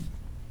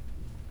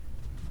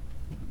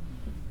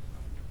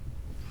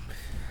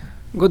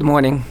Good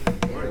morning.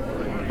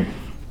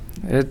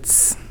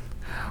 It's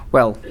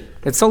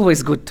it's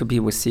always good to be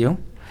with you.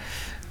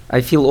 I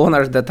feel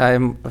honored that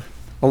I'm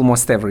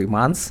almost every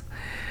month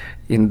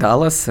in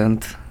Dallas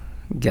and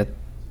get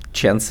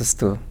chances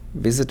to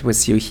visit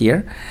with you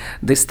here.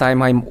 This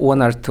time I'm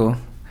honored to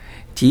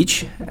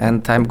teach,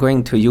 and I'm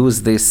going to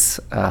use this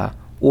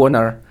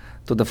honor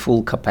to the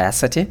full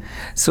capacity.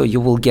 So you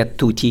will get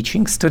 2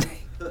 teachings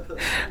today.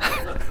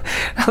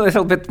 A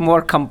little bit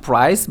more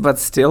comprised, but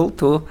still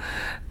 2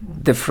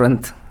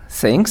 different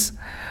things.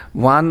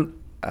 One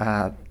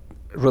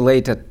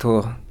related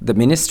to the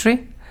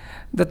ministry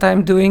that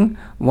I'm doing.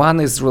 One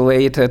is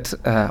related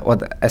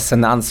as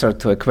an answer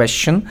to a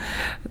question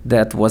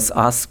that was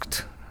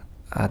asked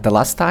the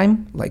last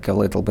time, like a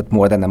little bit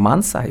more than a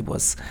month. I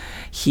was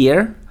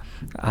here.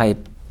 I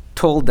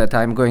told that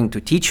I'm going to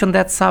teach on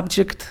that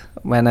subject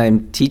when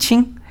I'm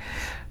teaching.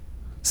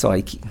 So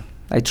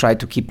I try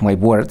to keep my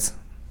words,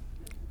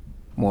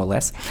 more or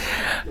less.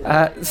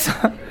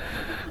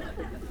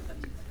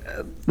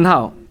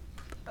 Now,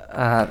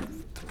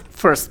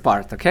 first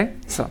part, okay?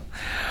 So,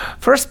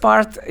 first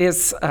part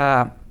is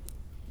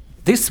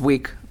this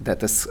week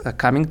that is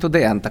coming to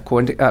the end,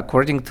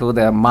 according to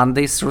the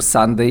Monday through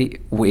Sunday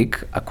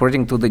week.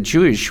 According to the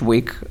Jewish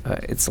week,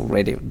 it's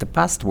already the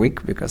past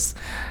week because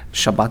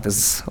Shabbat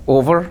is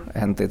over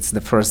and it's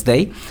the first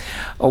day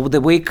of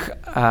the week.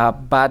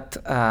 But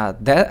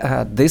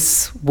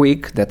this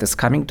week that is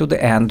coming to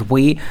the end,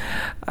 we're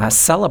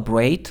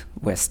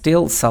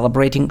still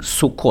celebrating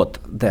Sukkot,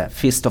 the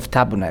Feast of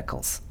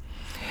Tabernacles.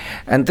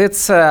 And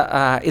it's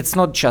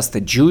not just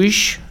a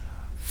Jewish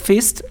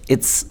feast,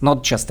 it's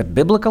not just a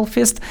biblical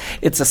feast,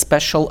 it's a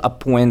special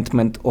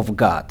appointment of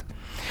God.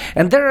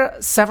 And there are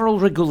several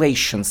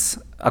regulations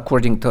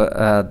according to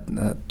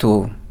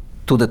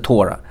the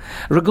Torah.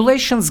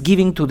 Regulations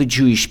giving to the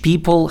Jewish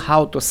people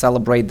how to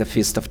celebrate the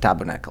Feast of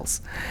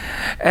Tabernacles.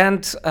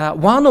 And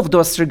one of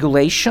those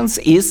regulations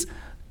is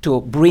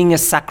to bring a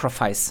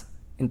sacrifice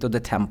into the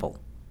temple.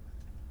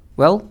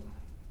 Well,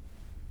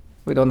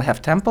 we don't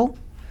have temple.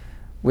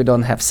 We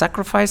don't have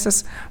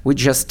sacrifices. We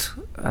just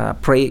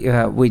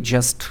pray. We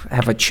just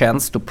have a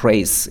chance to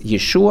praise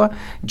Yeshua,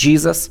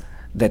 Jesus,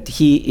 that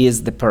He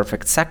is the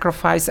perfect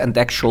sacrifice, and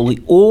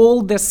actually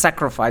all the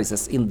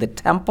sacrifices in the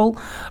temple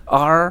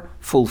are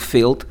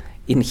fulfilled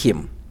in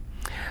Him.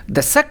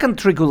 The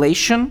second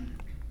regulation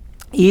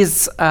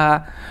is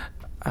the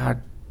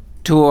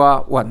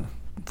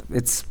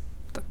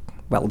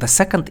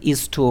second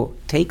is to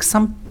take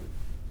some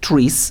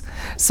trees,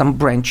 some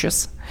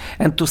branches,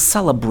 and to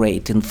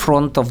celebrate in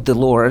front of the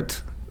Lord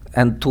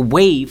and to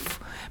wave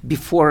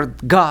before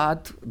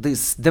God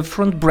these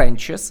different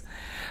branches,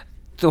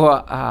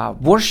 to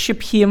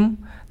worship Him,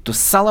 to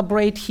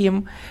celebrate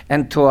Him,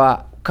 and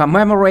to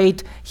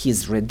commemorate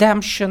His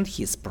redemption,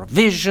 His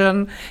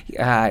provision,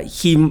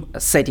 Him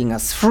setting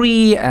us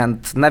free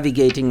and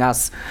navigating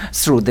us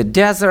through the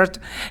desert.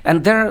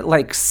 And there are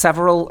like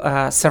several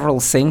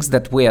things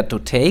that we are to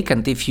take.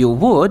 And if you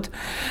would,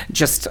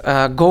 just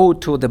go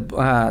to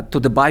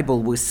the Bible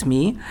with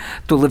me,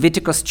 to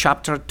Leviticus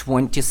chapter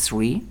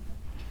 23.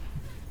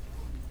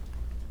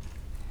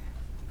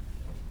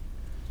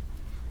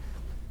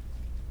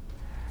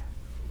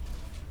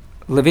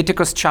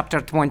 Leviticus chapter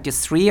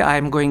 23,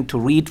 I'm going to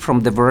read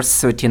from the verse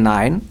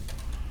 39.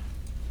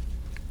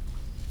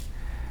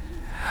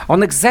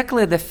 On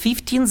exactly the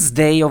 15th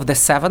day of the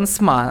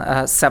seventh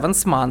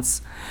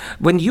month,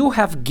 when you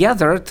have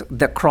gathered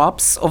the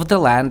crops of the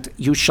land,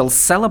 you shall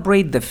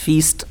celebrate the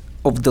feast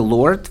of the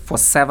Lord for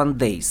 7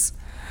 days,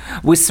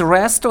 with a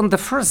rest on the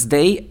first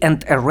day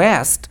and a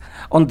rest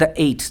on the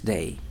 8th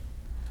day.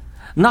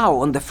 Now,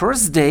 on the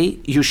first day,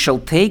 you shall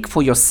take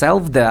for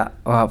yourself the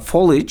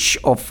foliage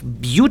of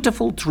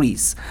beautiful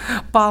trees,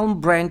 palm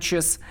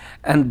branches,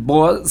 and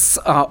boughs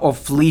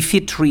of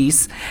leafy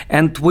trees,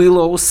 and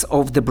willows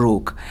of the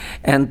brook,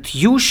 and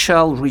you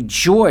shall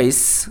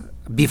rejoice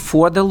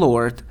before the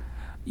Lord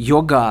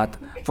your God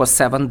for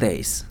 7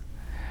 days.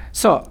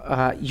 So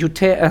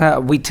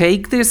we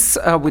take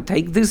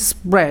these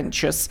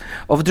branches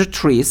of the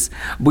trees,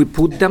 we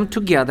put them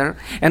together,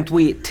 and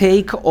we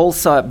take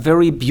also a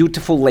very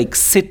beautiful like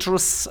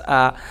citrus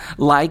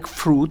like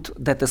fruit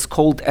that is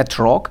called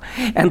etrog,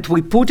 and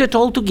we put it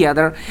all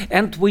together,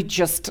 and we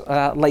just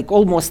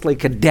almost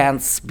like a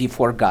dance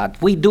before God.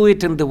 We do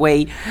it in the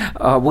way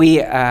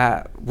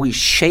we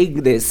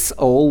shake this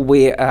all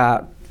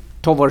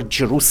toward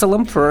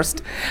Jerusalem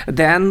first,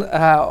 then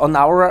on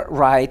our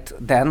right,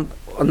 then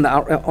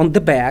on the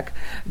back,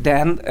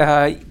 then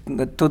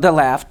to the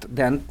left,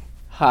 then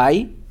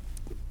high,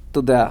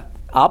 to the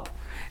up,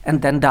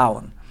 and then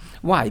down.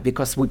 Why?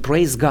 Because we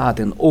praise God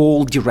in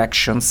all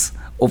directions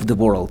of the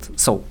world.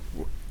 So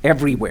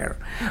everywhere.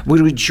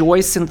 We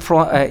rejoice in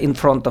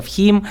front of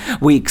Him.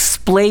 We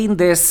explain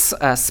this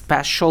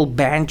special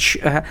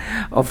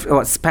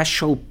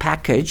special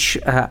package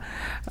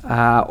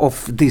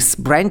of these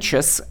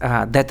branches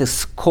that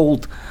is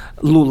called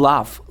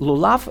lulav.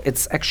 Lulav,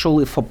 it's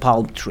actually for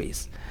palm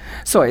trees.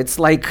 So it's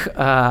like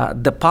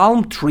the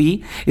palm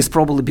tree is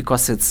probably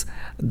because it's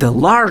the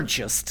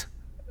largest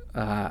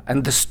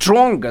and the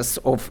strongest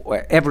of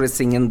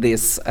everything in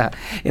this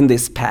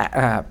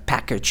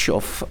package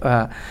of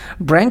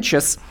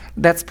branches.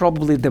 That's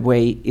probably the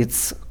way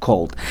it's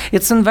called.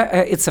 It's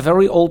a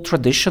very old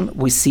tradition.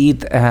 We see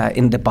it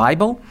in the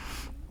Bible.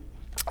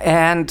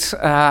 And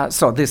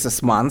so this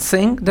is one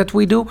thing that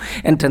we do.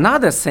 And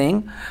another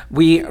thing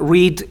we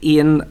read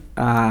in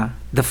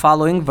the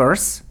following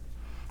verse.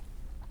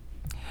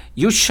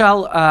 You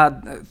shall,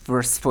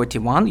 verse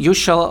 41, you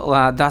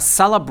shall thus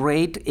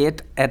celebrate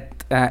it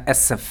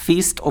as a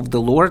feast of the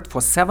Lord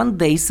for 7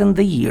 days in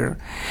the year.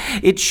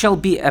 It shall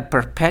be a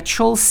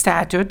perpetual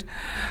statute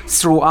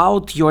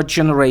throughout your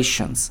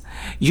generations.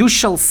 You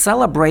shall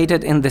celebrate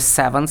it in the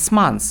 7th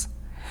month.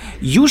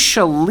 You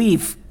shall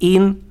live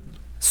in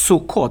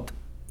Sukkot,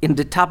 in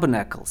the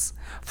tabernacles,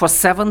 for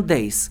 7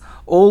 days.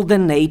 All the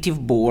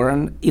native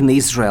born in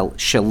Israel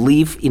shall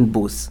live in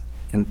booths,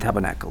 in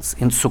tabernacles,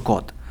 in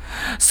Sukkot,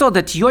 so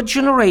that your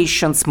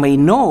generations may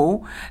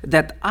know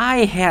that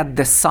I had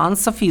the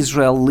sons of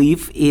Israel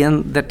live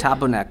in the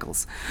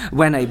tabernacles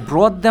when I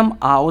brought them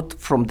out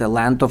from the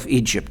land of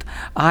Egypt.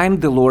 I am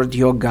the Lord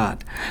your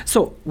God.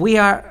 So we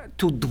are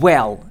to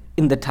dwell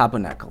in the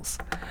tabernacles.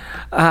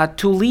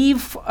 To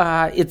live,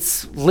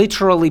 it's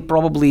literally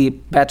probably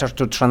better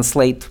to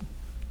translate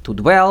to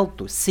dwell,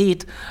 to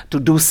sit, to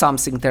do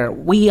something there.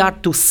 We are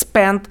to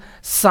spend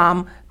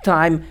some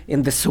time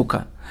in the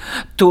sukkah,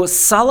 to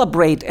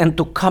celebrate and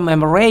to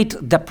commemorate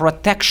the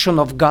protection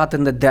of God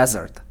in the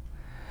desert.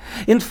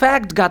 In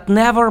fact, God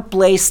never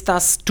placed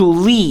us to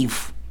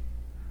live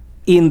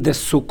in the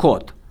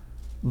Sukkot,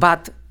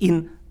 but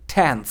in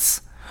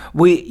tents.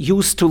 We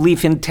used to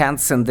live in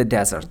tents in the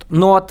desert,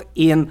 not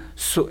in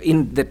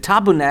the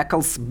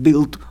tabernacles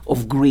built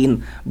of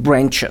green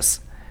branches.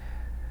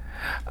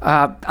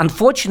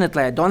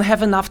 Unfortunately, I don't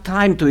have enough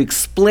time to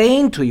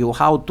explain to you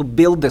how to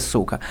build the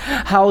sukkah,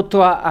 how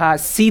to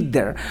sit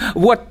there,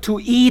 what to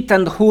eat,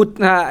 and who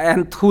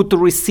to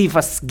receive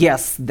as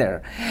guests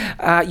there.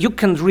 You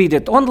can read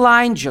it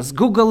online. Just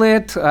Google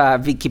it.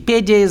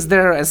 Wikipedia is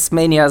there, as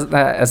many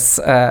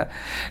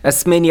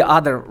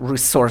other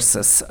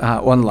resources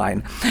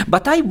online.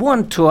 But I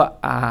want to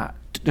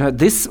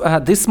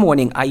this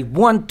morning. I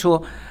want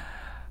to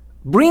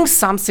bring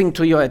something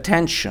to your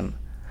attention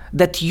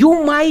that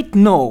you might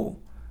know,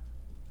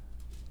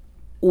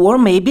 or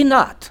maybe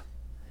not,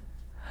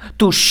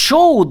 to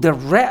show the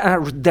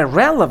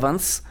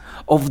relevance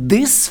of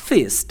this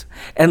feast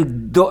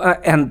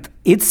and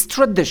its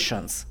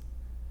traditions,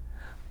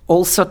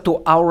 also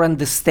to our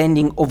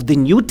understanding of the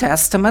New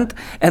Testament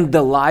and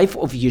the life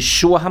of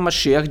Yeshua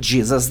HaMashiach,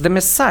 Jesus the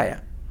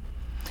Messiah.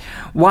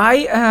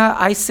 Why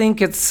I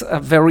think it's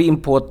very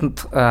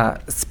important,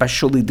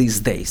 especially these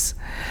days.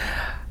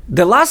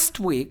 The last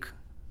week,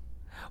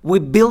 we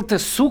built a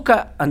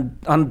sukkah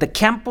on the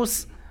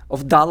campus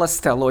of Dallas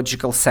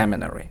Theological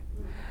Seminary.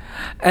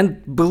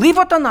 And believe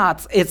it or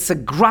not, it's a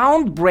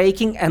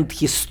groundbreaking and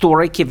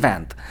historic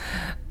event.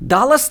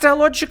 Dallas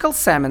Theological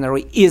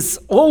Seminary is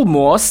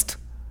almost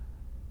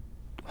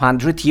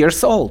 100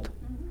 years old.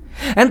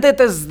 And it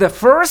is the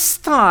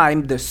first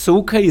time the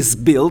sukkah is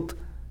built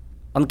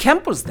on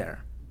campus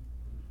there.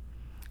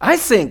 I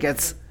think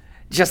it's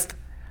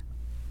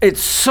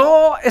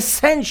so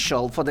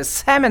essential for the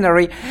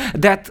seminary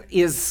that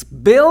is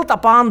built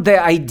upon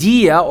the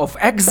idea of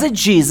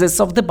exegesis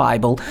of the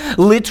Bible,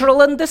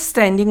 literal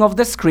understanding of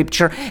the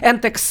scripture,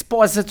 and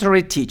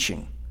expository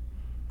teaching.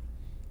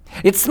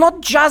 It's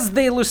not just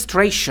the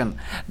illustration.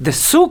 The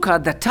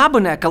sukkah, the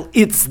tabernacle,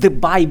 it's the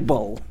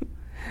Bible.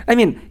 I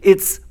mean,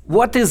 it's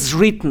what is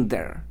written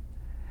there.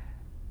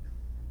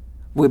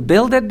 We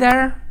built it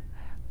there.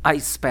 I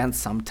spent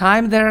some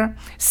time there,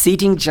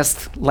 sitting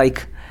just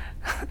like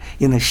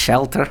in a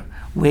shelter,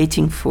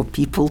 waiting for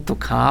people to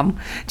come.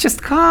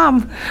 Just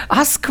come,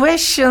 ask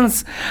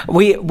questions.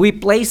 We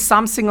placed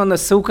something on the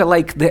sukkah,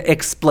 like the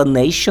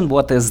explanation,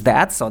 what is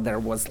that? So there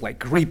was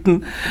like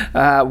written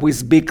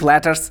with big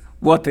letters,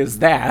 what is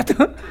that?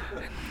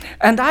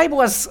 And I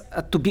was,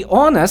 to be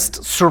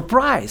honest,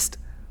 surprised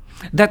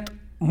that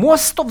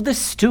most of the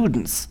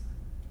students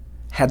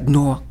had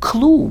no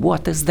clue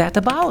what is that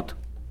about.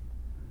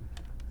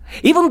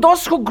 Even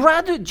those who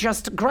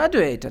just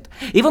graduated,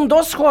 even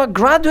those who are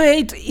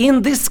graduate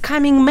in this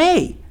coming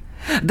May,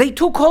 they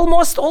took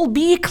almost all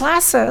BE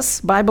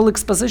classes, Bible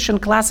exposition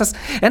classes,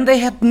 and they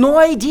had no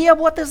idea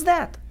what is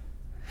that.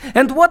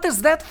 And what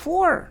is that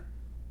for?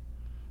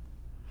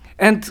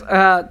 And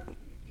to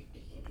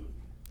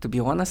be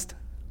honest,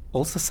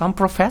 also some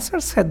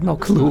professors had no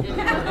clue.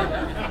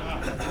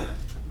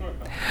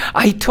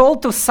 I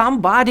told to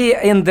somebody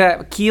in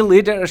the key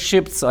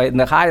leadership, so in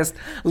the highest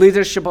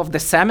leadership of the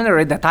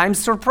seminary, that I'm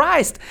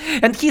surprised.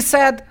 And he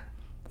said,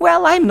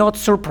 well, I'm not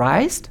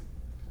surprised.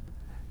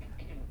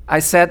 I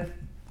said,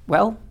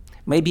 well,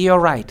 maybe you're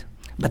right,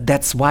 but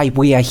that's why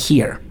we are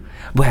here.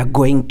 We are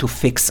going to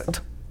fix it.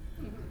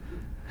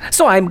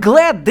 So I'm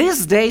glad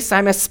these days,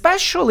 I'm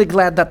especially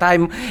glad that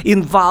I'm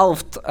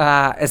involved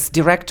as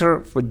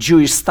director for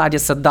Jewish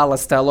studies at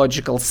Dallas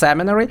Theological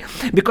Seminary,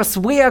 because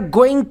we are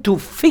going to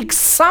fix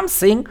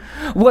something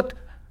what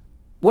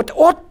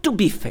ought to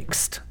be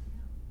fixed.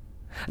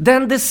 The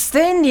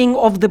understanding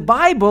of the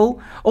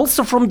Bible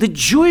also from the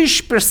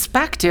Jewish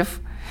perspective,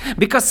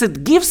 because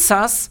it gives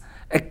us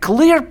a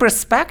clear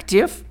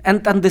perspective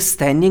and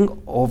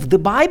understanding of the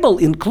Bible,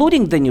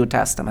 including the New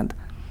Testament.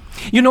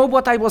 You know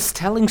what I was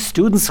telling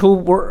students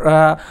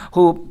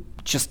who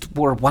just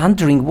were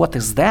wondering what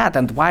is that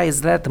and why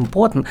is that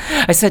important?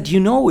 I said,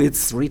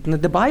 it's written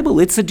in the Bible.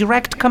 It's a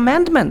direct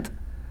commandment.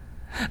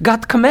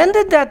 God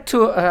commanded that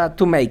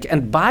to make.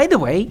 And by the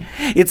way,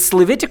 it's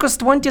Leviticus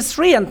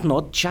 23, and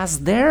not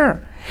just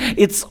there.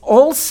 It's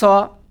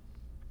also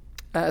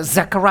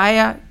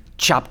Zechariah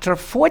chapter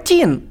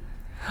 14.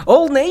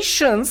 All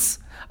nations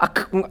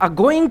are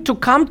going to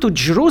come to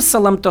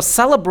Jerusalem to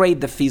celebrate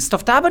the Feast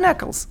of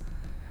Tabernacles.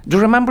 Do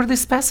you remember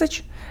this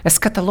passage?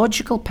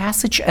 Eschatological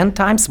passage, end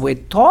times. We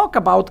talk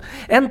about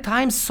end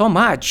times so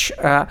much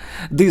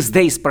these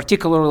days,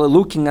 particularly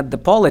looking at the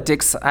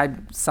politics.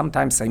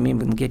 Sometimes I'm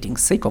even getting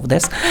sick of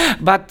this.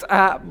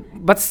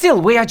 But still,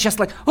 we are just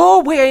like,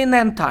 we are in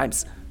end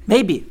times.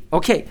 Maybe.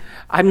 Okay,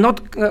 I'm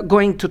not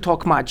going to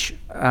talk much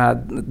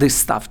this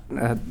stuff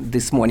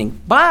this morning.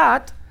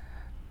 But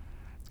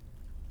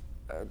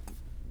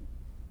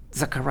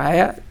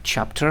Zechariah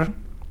chapter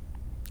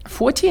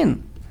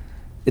 14.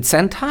 It's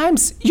end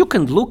times. You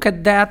can look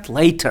at that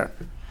later.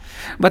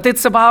 But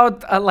it's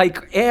about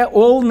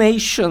all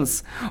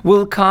nations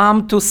will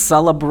come to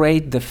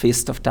celebrate the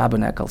Feast of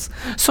Tabernacles.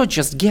 So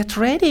just get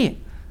ready.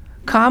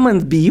 Come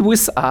and be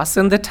with us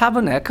in the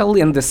tabernacle,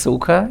 in the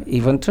sukkah,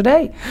 even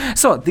today.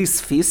 So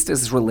this feast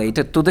is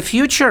related to the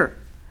future.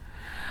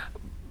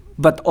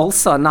 But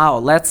also now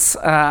let's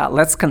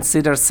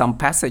consider some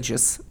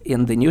passages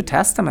in the New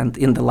Testament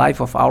in the life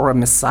of our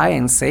Messiah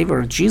and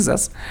Savior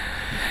Jesus,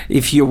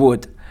 if you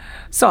would.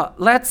 So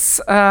let's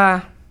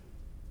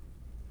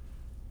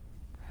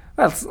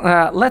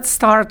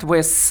start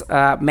with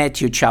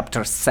Matthew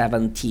chapter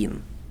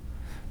 17.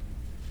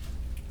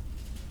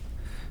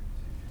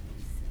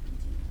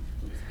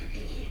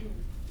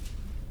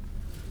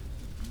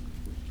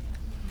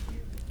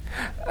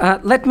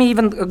 Let me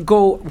even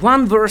go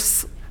one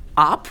verse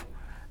up,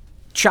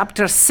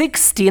 chapter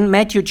 16,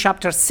 Matthew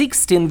chapter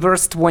 16,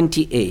 verse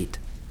 28.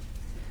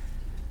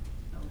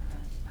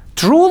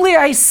 Truly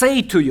I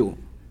say to you,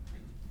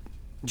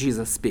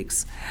 Jesus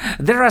speaks,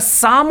 there are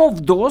some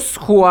of those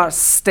who are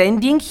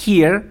standing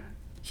here,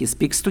 he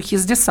speaks to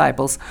his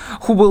disciples,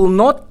 who will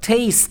not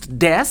taste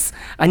death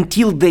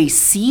until they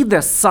see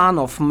the Son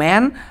of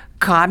Man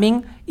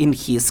coming in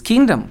his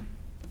kingdom.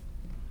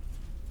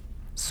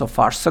 So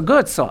far, so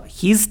good. So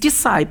his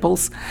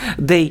disciples,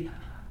 they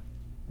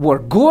were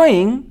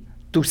going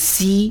to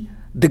see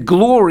the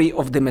glory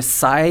of the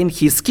Messiah in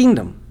his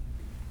kingdom.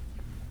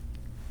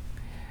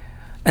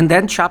 And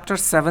then chapter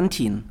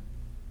 17.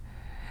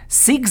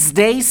 6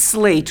 days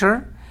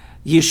later,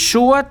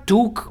 Yeshua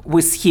took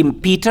with him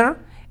Peter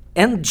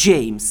and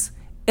James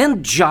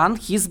and John,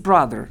 his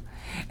brother,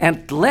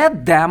 and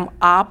led them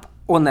up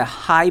on a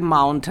high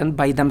mountain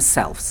by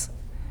themselves.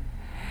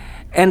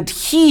 And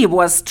he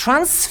was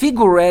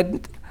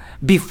transfigured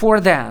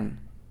before them,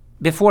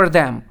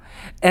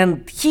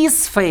 and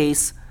his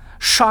face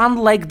shone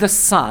like the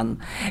sun,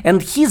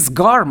 and his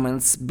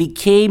garments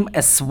became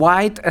as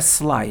white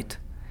as light.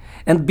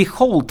 And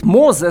behold,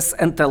 Moses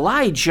and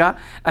Elijah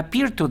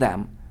appeared to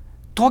them,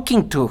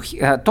 talking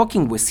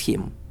with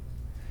him.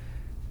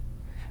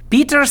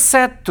 Peter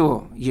said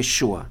to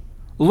Yeshua,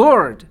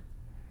 Lord,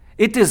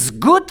 it is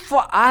good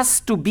for us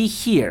to be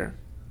here.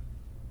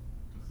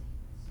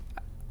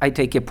 I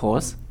take a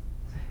pause.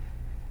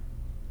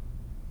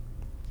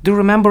 Do you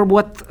remember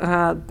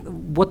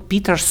what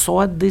Peter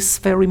saw at this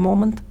very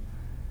moment?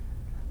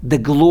 The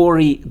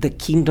glory, the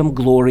kingdom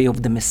glory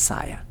of the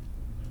Messiah.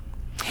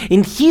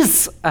 In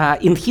his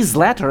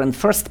letter in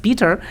 1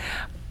 Peter,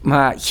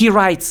 he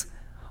writes,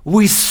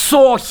 we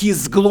saw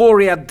his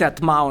glory at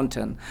that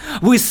mountain.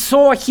 We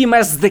saw him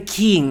as the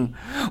king.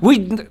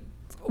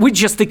 We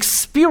just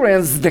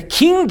experienced the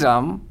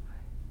kingdom.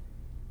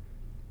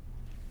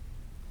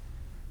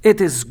 It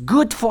is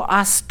good for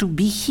us to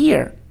be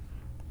here.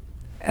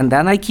 And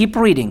then I keep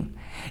reading.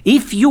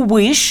 If you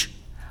wish,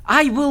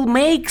 I will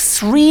make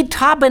 3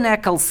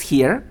 tabernacles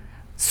here,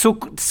 3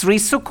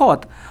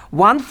 Sukkot,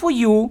 one for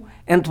you,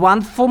 and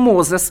one for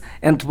Moses,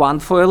 and one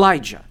for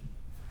Elijah.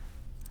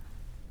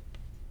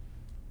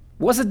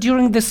 Was it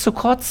during the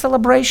Sukkot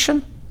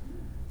celebration?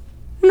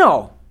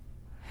 No.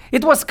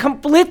 It was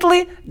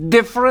completely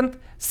different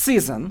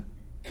season.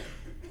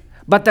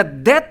 But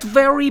at that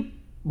very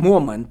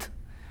moment,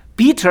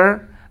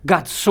 Peter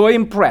got so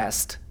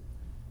impressed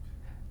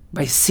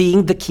by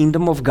seeing the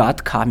kingdom of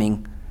God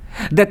coming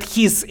that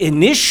his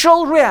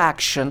initial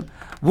reaction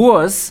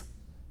was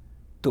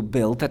to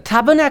build a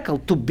tabernacle,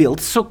 to build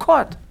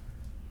Sukkot.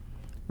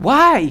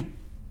 Why?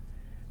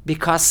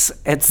 Because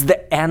it's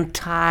the end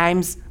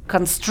times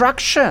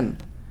construction.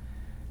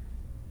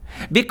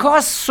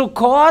 Because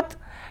Sukkot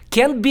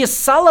can be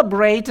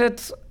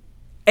celebrated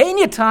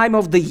any time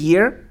of the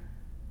year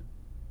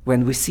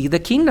when we see the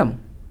kingdom.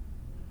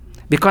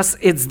 Because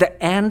it's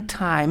the end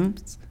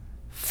times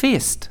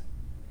feast.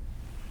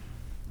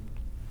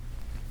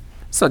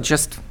 So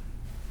just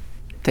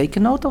take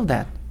a note of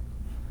that.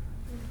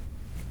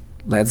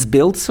 Let's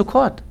build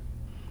Sukkot.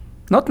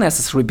 Not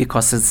necessarily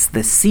because it's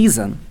the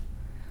season,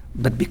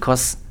 but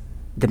because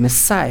the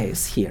Messiah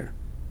is here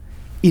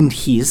in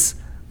his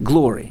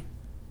glory.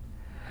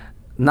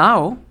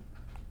 Now,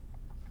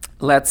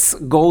 let's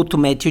go to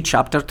Matthew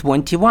chapter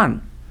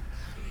 21.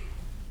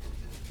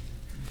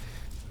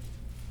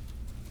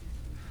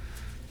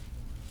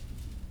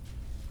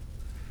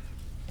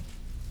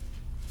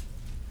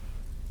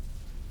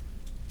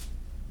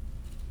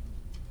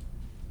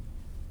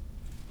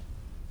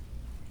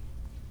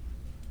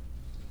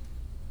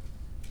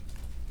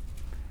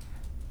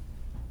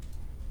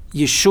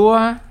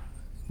 Yeshua,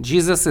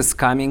 Jesus is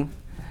coming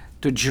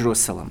to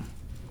Jerusalem.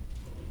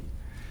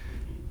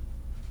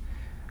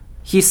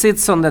 He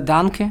sits on the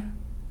donkey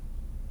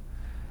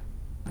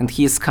and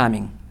he is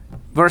coming.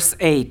 Verse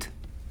 8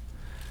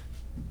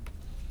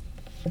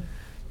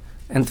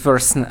 and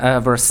verse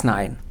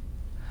 9.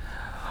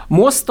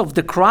 Most of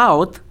the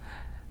crowd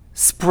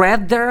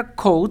spread their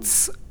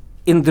coats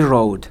in the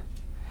road,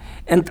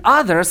 and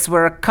others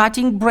were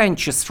cutting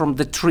branches from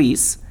the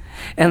trees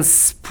and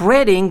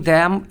spreading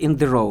them in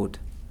the road.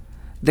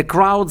 The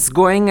crowds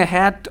going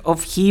ahead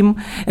of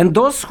him and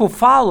those who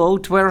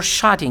followed were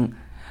shouting,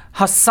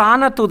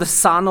 Hosanna to the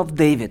Son of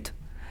David.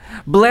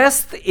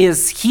 Blessed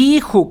is he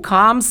who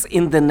comes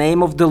in the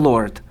name of the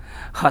Lord.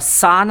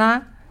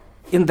 Hosanna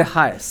in the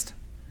highest.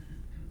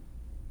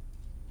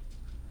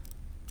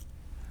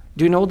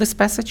 Do you know this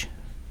passage?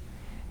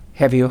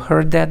 Have you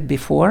heard that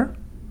before?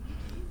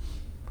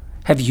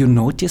 Have you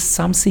noticed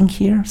something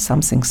here,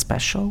 something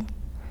special?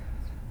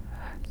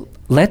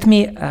 Let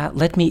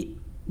me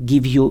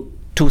give you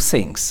two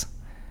things.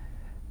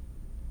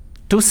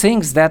 Two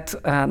things that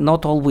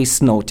not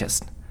always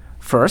noticed.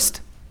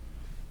 First,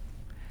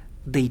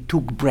 they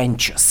took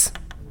branches.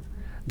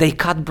 They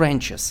cut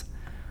branches.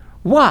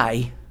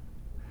 Why?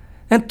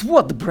 And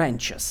what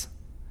branches?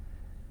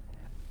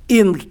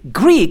 In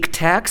Greek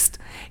text,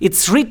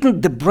 it's written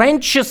the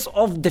branches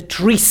of the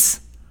trees.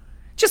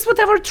 Just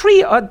whatever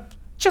tree,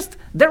 just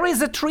there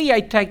is a tree, I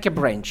take a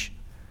branch.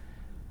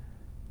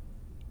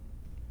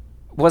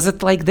 Was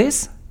it like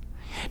this?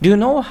 Do you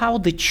know how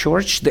the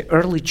church, the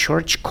early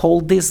church,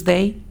 called this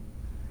day?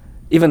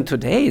 Even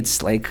today,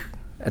 it's like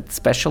a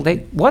special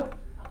day. What?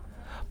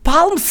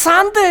 Palm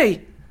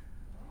Sunday.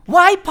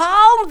 Why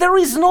palm? There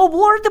is no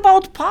word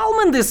about palm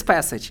in this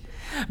passage.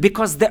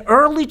 Because the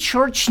early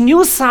church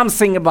knew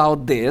something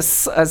about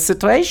this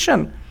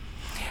situation.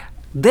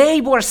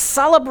 They were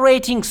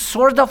celebrating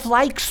sort of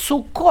like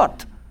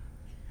Sukkot.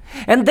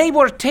 And they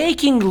were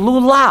taking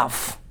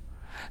lulav.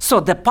 So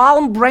the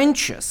palm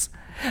branches.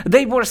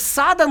 They were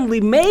suddenly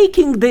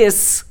making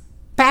these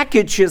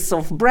packages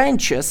of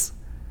branches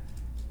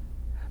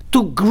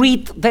to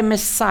greet the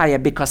Messiah,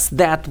 because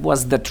that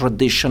was the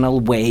traditional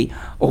way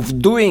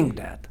of doing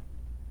that.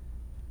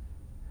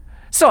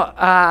 So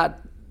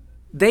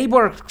they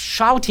were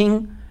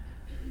shouting,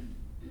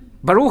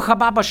 Baruch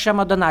haba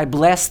b'shem Adonai,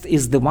 blessed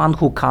is the one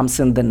who comes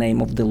in the name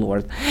of the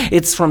Lord.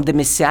 It's from the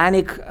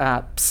Messianic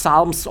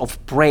psalms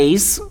of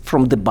praise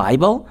from the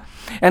Bible.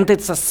 And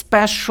it's a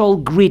special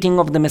greeting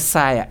of the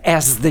Messiah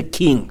as the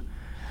king.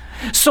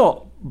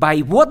 So, by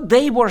what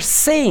they were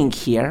saying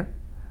here,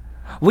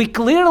 we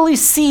clearly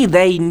see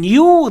they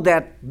knew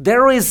that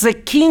there is a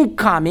king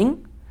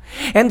coming,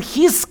 and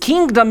his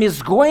kingdom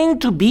is going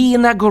to be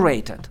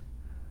inaugurated.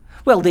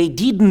 Well, they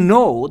didn't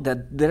know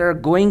that there are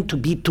going to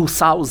be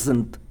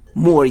 2,000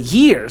 more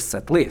years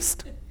at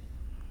least.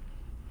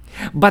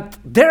 But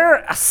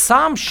their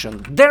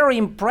assumption, their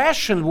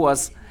impression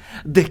was,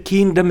 the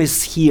kingdom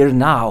is here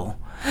now.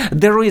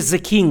 There is a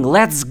king.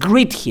 Let's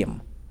greet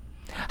him.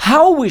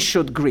 How we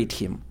should greet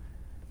him?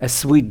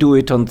 As we do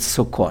it on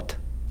Sukkot.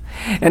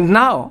 And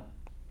now,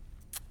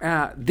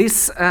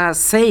 this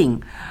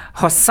saying,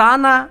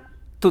 Hosanna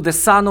to the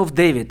Son of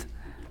David.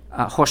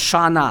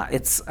 Hosanna,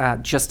 it's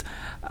just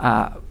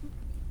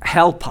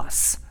help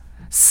us,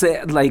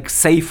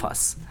 save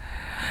us.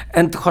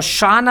 And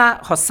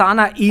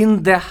Hosanna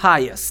in the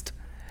highest.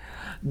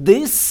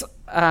 This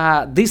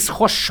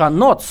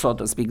Hoshanot, so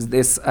to speak,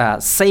 this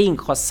saying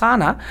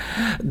Hosanna,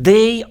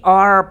 they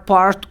are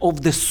part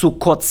of the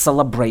Sukkot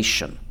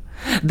celebration.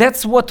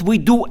 That's what we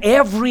do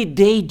every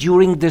day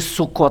during the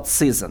Sukkot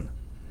season.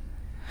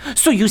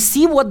 So you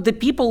see what the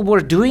people were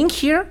doing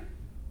here?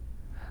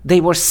 They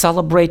were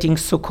celebrating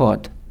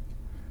Sukkot.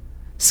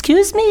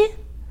 Excuse me?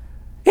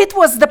 It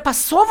was the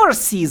Passover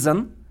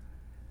season.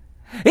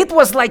 It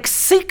was like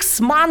 6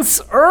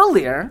 months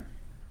earlier.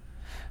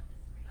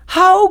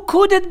 How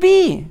could it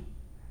be?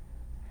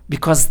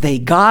 Because they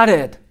got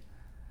it.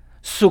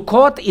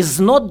 Sukkot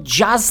is not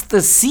just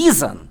a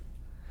season.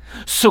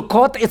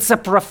 Sukkot, it's a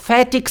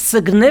prophetic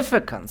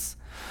significance,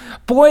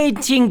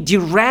 pointing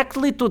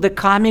directly to the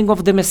coming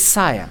of the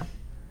Messiah.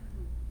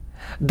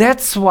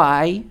 That's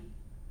why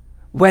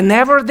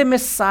whenever the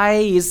Messiah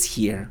is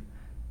here,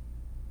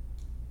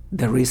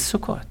 there is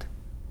Sukkot.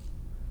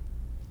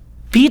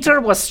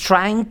 Peter was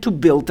trying to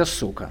build a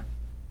sukkah.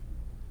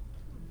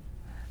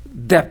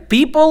 The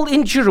people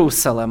in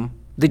Jerusalem,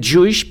 the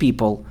Jewish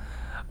people,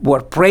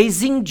 were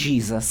praising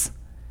Jesus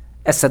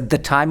as at the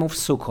time of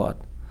Sukkot,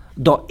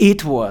 though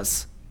it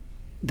was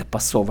the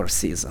Passover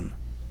season.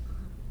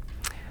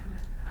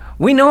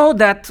 We know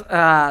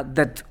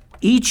that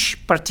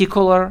each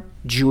particular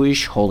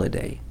Jewish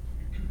holiday,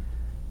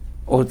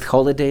 or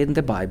holiday in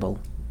the Bible,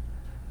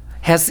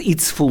 has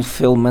its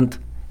fulfillment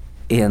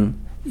in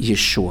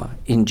Yeshua,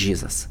 in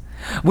Jesus.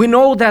 We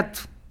know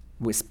that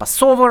with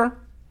Passover,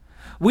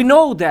 we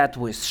know that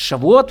with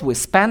Shavuot,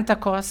 with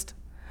Pentecost.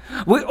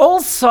 We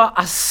also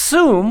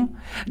assume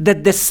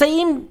that the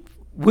same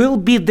will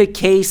be the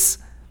case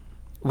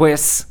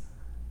with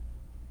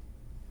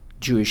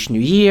Jewish New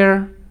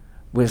Year,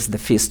 with the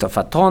Feast of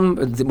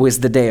Atonement,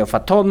 with the Day of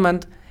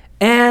Atonement,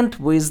 and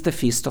with the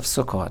Feast of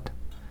Sukkot.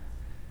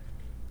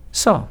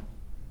 So,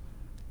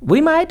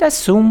 we might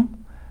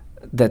assume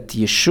that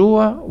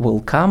Yeshua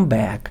will come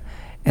back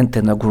and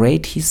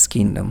inaugurate his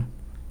kingdom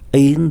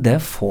in the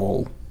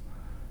fall,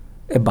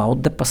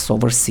 about the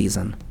Passover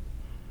season.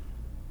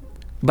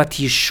 But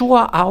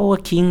Yeshua, our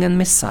King and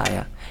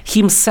Messiah,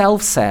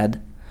 himself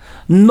said,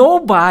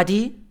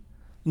 nobody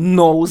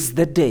knows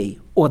the day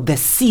or the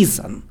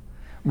season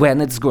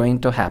when it's going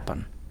to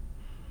happen.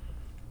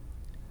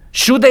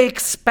 Should they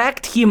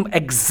expect him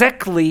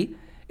exactly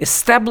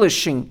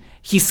establishing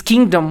his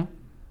kingdom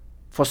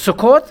for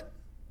Sukkot?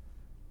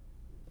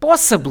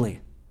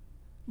 Possibly,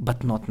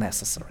 but not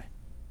necessary.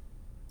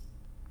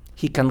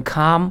 He can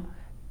come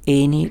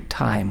any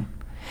time.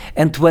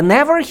 And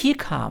whenever he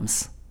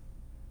comes,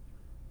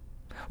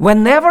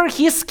 whenever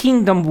his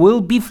kingdom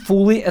will be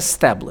fully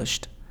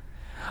established,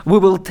 we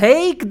will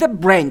take the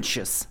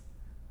branches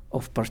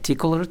of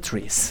particular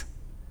trees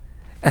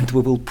and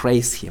we will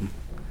praise him.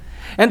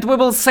 And we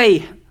will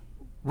say,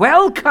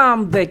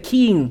 welcome the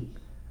King,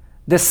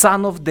 the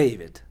Son of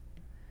David.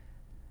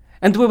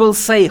 And we will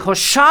say,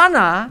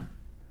 Hosanna,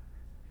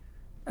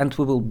 and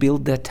we will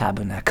build the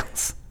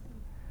tabernacles.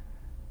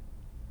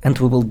 And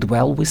we will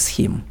dwell with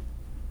him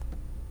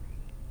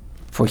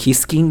for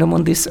his kingdom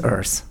on this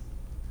earth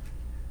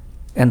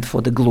and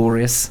for the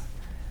glorious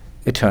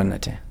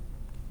eternity.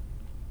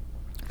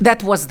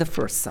 That was the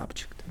first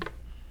subject.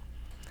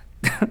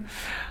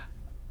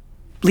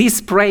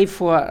 Please pray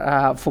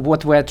for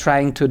what we're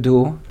trying to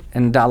do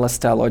in Dallas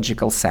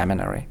Theological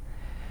Seminary.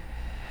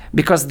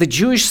 Because the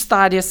Jewish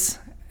studies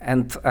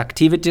and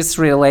activities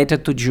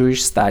related to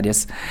Jewish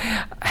studies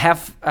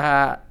have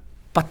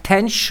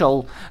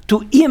potential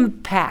to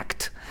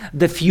impact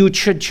the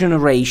future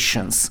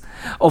generations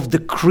of the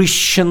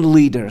Christian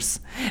leaders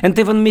and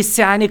even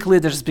Messianic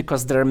leaders,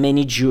 because there are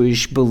many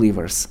Jewish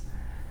believers,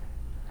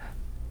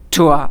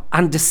 to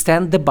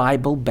understand the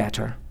Bible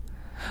better,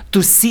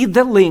 to see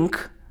the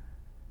link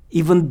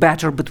even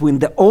better between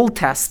the Old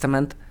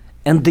Testament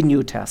and the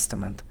New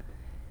Testament.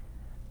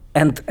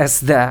 And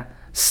as the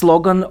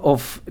slogan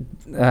of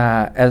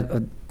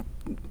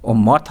or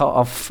motto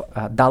of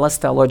Dallas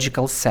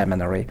Theological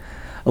Seminary,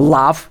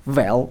 love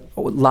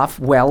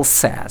well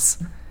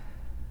says,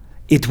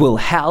 it will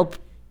help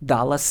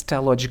Dallas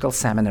Theological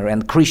Seminary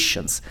and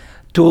Christians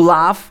to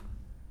love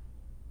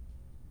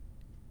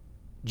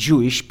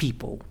Jewish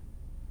people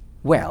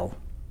well,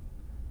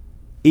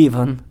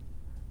 even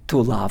to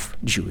love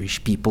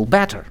Jewish people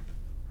better.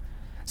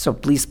 So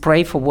please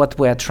pray for what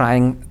we're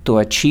trying to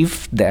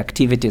achieve. The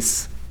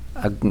activities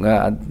are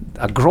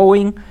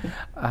growing,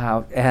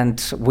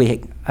 and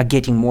we are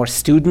getting more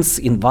students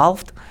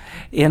involved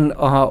in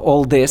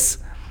all this.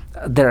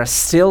 There are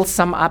still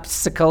some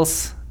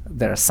obstacles,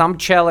 there are some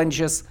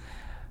challenges,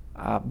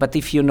 but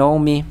if you know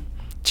me,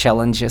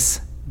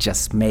 challenges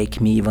just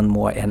make me even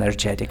more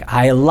energetic.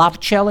 I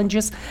love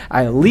challenges,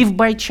 I live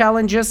by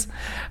challenges,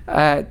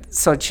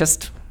 so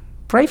just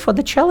pray for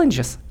the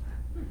challenges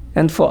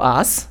and for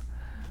us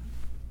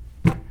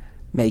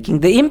making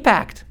the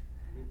impact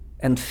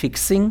and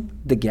fixing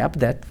the gap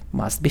that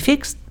must be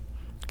fixed.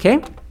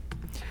 Okay?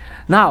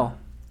 Now,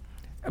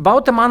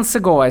 about a month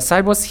ago, as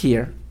I was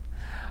here,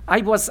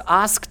 I was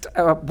asked,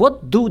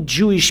 what do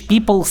Jewish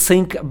people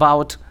think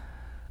about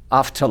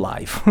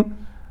afterlife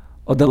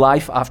or the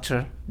life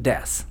after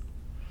death?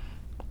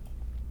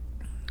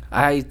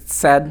 I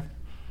said,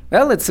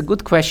 well, it's a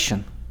good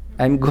question.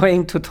 I'm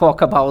going to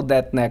talk about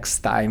that next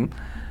time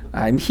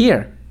I'm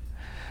here.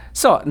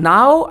 So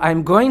now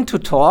I'm going to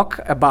talk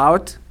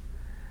about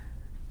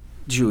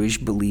Jewish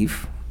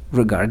belief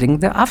regarding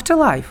the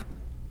afterlife.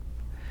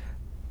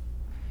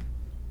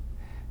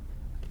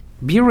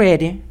 Be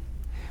ready,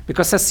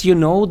 because as you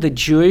know, the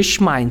Jewish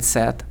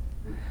mindset,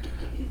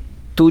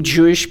 two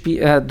Jews,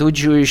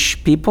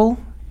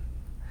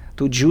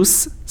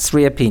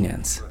 3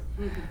 opinions.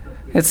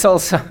 It's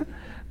also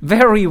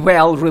very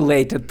well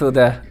related to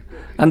the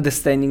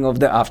understanding of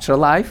the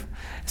afterlife,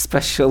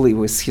 especially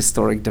with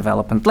historic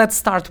development. Let's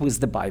start with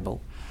the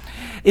Bible.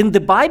 in the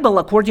Bible,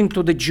 according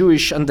to the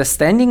Jewish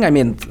understanding,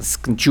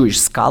 Jewish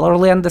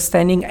scholarly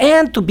understanding,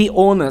 and to be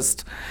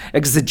honest,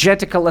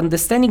 exegetical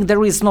understanding,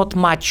 there is not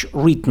much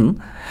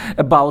written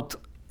about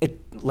it,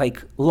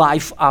 like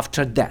life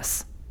after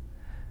death.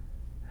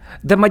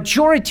 The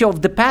majority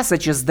of the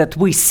passages that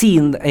we see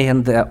in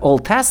the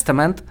Old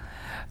Testament,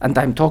 and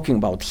I'm talking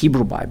about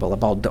Hebrew Bible,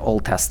 about the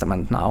Old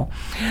Testament now,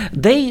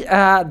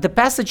 the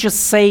passages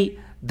say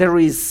there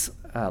is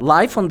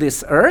life on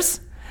this earth,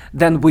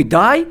 then we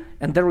die,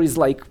 and there is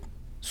like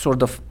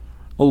sort of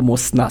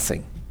almost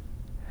nothing.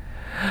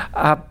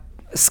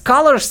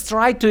 Scholars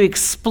try to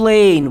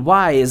explain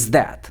why is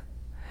that.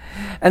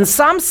 And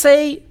some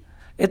say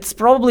it's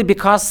probably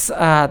because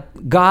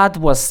God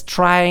was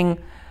trying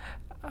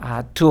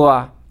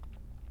to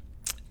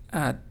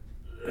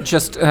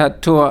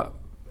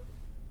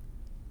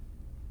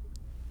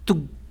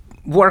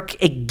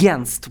work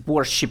against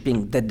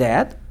worshiping the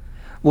dead,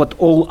 what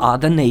all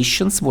other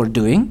nations were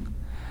doing,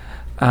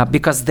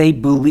 because they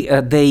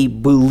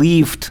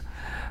believed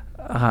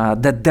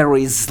that there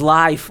is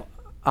life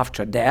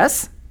after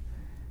death.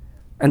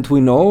 And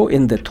we know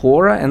in the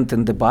Torah and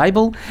in the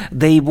Bible,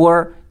 they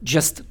were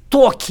just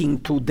talking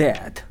to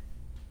dead.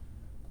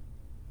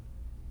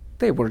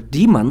 They were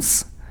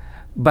demons,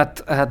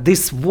 but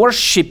this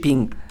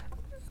worshipping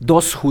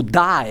those who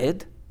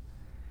died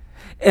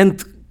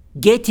and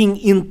getting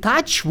in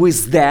touch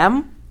with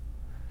them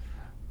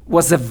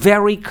was a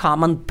very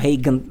common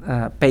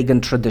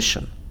pagan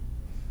tradition.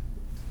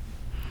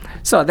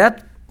 So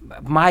that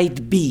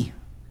might be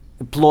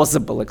a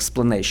plausible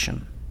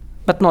explanation,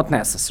 but not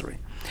necessary.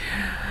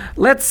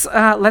 Let's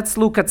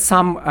look at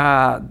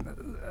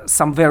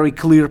some very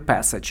clear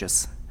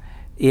passages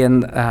in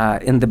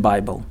the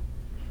Bible.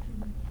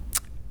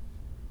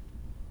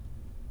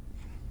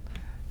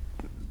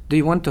 Do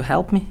you want to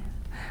help me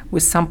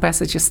with some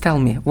passages? Tell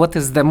me, what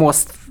is the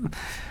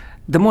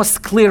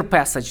most clear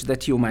passage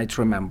that you might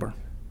remember?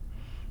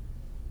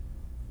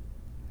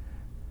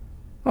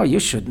 Oh, you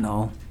should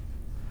know.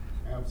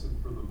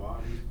 Absent from the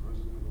body,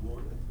 present with the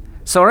Lord.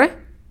 Sorry?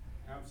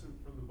 Absent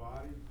from the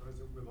body,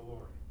 present with the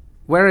Lord.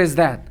 Where is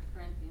that?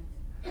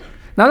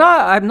 No,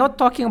 I'm not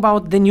talking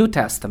about the New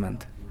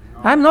Testament.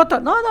 No. I'm not.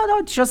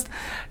 No. Just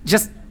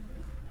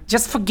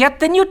forget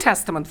the New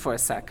Testament for a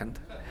second.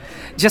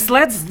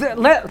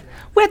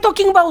 We're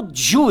talking about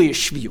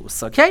Jewish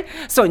views, okay?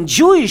 So in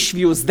Jewish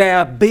views, they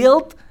are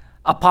built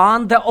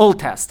upon the Old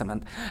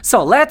Testament.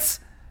 So let's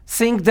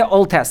think the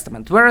Old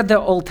Testament. Where are the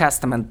Old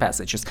Testament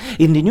passages?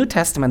 In the New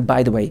Testament,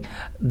 by the way,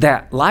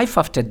 the life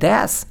after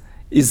death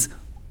is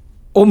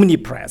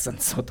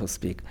omnipresent, so to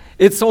speak.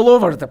 It's all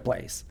over the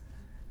place.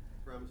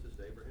 Promises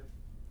to Abraham?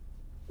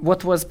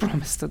 What was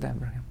promised to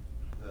Abraham?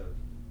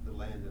 The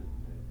land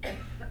and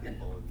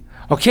people.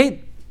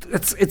 Okay,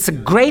 it's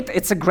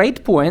a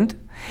great point.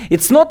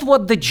 It's not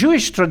what the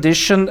Jewish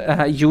tradition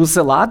use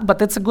a lot,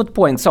 but it's a good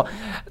point. So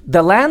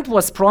the land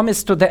was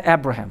promised to the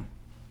Abraham.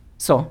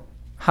 So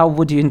how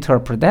would you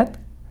interpret that?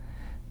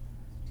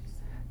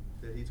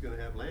 That he's going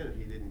to have land and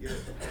he didn't get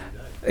it. He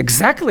died.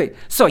 Exactly.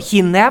 So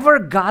he never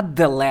got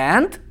the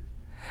land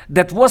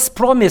that was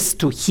promised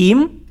to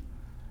him.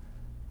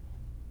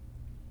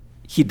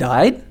 He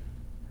died.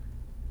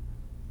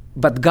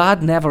 But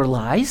God never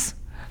lies,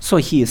 so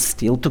he is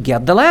still to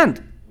get the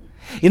land.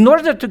 In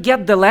order to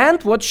get the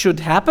land, what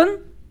should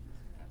happen?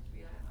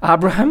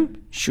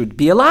 Abraham should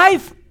be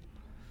alive.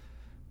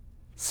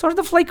 Sort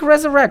of like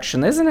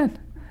resurrection, isn't it?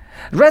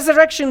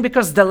 Resurrection,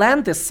 because the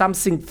land is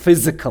something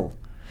physical.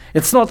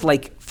 It's not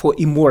like for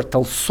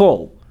immortal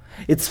soul.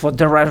 It's for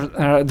the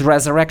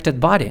resurrected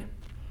body.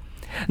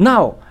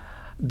 Now,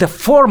 the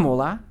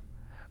formula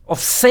of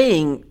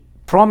saying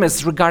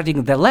promise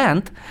regarding the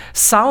land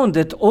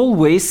sounded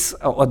always,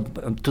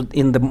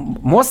 in the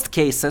most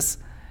cases,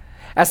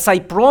 as I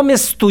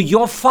promised to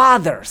your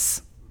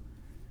fathers,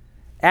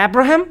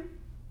 Abraham,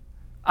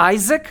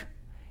 Isaac,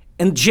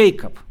 and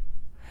Jacob,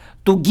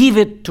 to give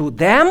it to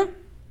them,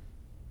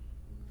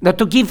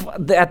 to give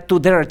that to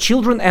their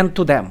children and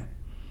to them,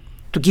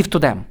 to give to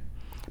them.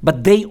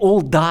 But they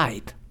all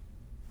died,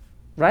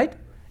 right?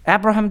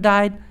 Abraham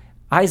died,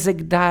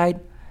 Isaac died,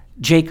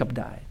 Jacob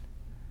died.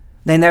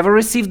 They never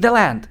received the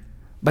land,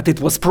 but it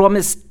was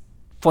promised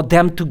for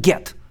them to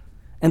get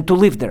and to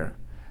live there.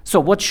 So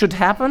what should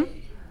happen?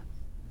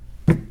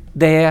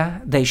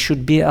 They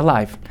should be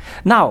alive.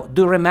 Now,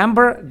 do you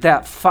remember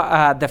the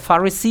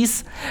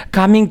Pharisees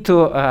coming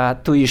to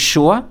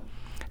Yeshua,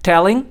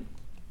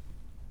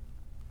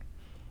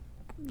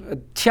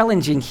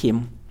 challenging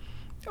him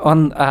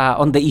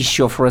on the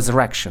issue of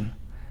resurrection?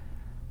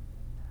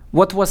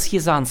 What was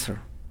his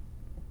answer?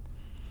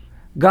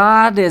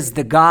 God is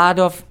the God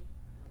of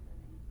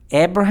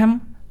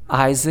Abraham,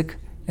 Isaac,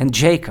 and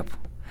Jacob.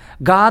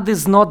 God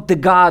is not the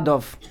God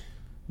of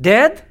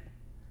dead,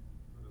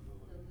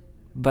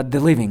 but the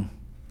living.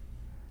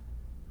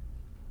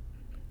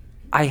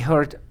 I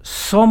heard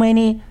so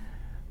many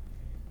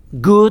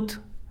good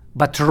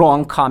but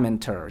wrong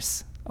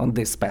commentaries on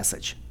this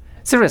passage.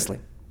 Seriously,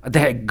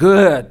 they're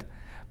good,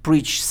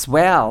 preach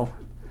well,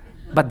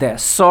 but they're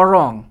so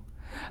wrong.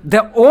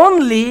 the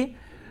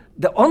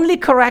only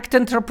correct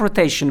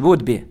interpretation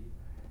would be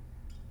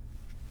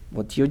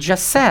what you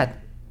just said.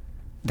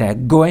 They're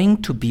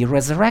going to be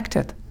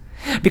resurrected.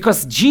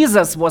 Because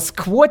Jesus was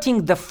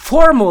quoting the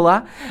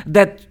formula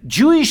that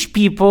Jewish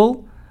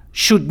people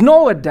should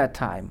know at that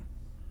time.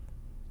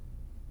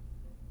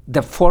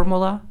 The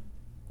formula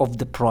of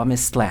the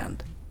promised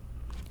land.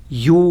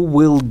 You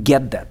will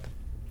get that.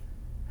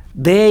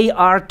 They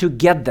are to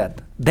get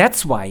that.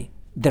 That's why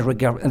the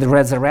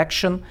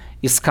resurrection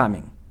is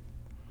coming.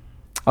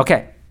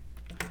 Okay.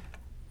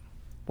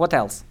 What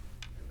else?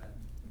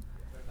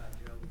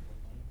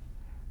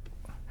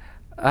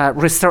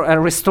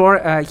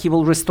 He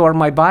will restore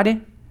my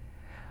body.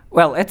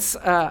 Well, it's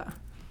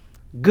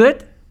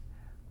good,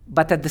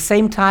 but at the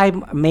same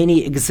time,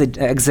 many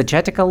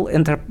exegetical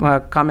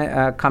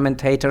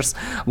commentators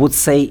would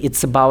say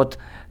it's about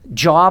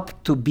Job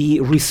to be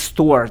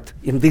restored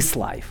in this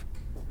life,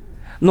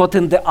 not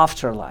in the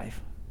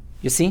afterlife.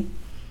 You see?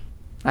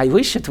 I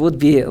wish it would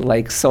be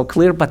like so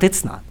clear, but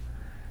it's not.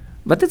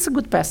 But it's a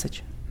good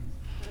passage.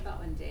 What about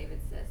when David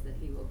says that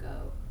he will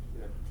go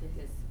to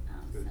his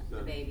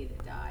the baby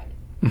that died?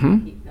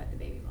 Mm-hmm. That the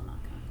baby will not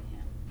come to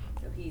him.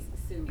 So he's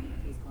assuming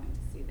that he's going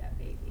to see that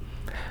baby.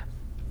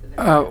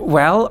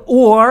 So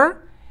or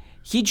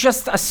he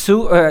just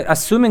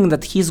assuming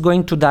that he's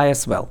going to die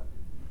as well.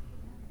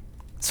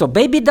 So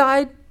baby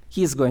died,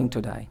 he's going to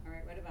die. All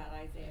right, what about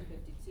Isaiah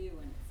 52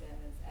 when it says,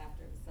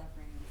 after the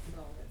suffering of the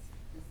soul, that's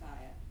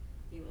Messiah,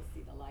 he will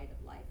see the light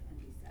of life and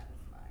be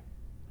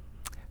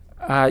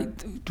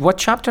satisfied? What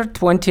chapter?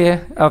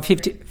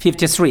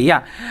 53,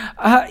 yeah.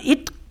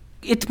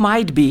 It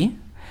might be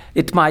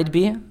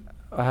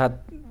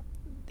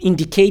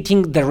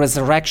indicating the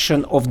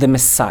resurrection of the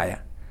Messiah,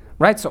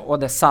 right? So, or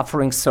the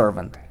suffering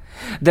servant.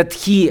 That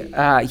he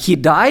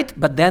died,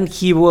 but then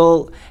he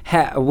will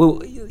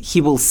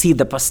see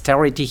the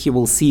posterity. He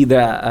will see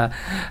the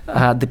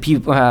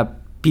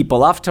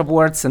people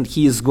afterwards, and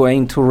he is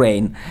going to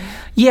reign.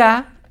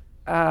 Yeah,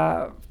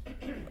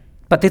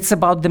 but it's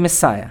about the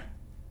Messiah.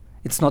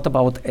 It's not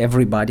about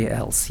everybody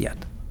else yet.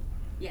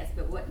 Yes,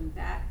 but wouldn't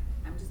that?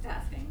 I'm just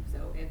asking.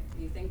 So, if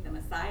you think the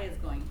Messiah is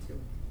going to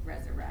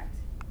resurrect,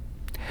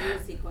 who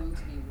is he going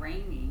to be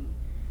reigning?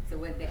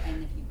 So, and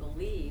if you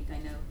believed, I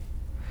know.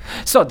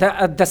 So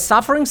the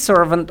suffering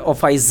servant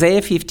of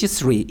Isaiah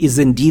 53 is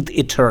indeed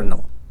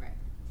eternal. Right.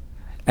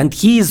 And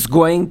he is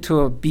going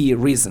to be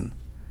risen.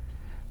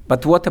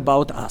 But what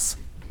about us?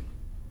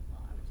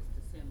 Well, I would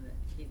just assume that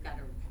he's got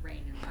to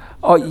reign in.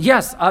 Oh,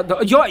 yes,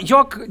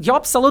 you're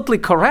absolutely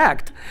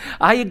correct.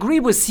 I agree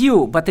with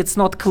you, but it's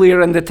not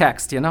clear in the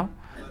text, you know?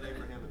 Let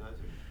Abraham and Isaac.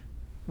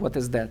 What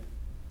is that?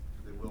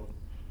 They will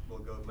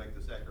go make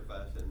the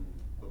sacrifice and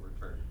will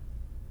return.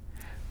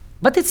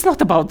 But it's not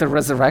about the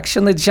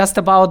resurrection. It's just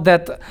about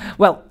that.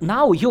 Well,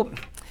 now you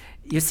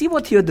see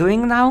what you're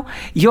doing now.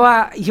 You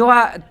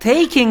are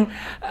taking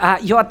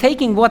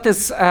what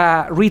is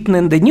written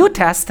in the New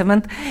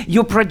Testament.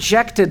 You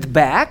project it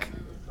back,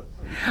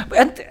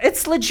 and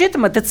it's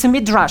legitimate. It's a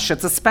midrash.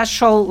 It's a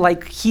special,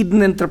 like,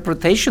 hidden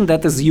interpretation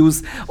that is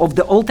used of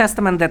the Old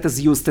Testament that is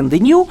used in the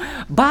New.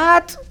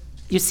 But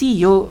you see,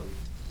 you're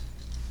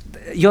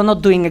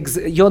not doing.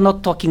 You're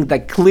not talking the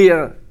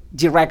clear,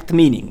 direct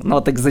meaning,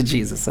 not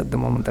exegesis at the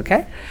moment,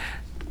 okay?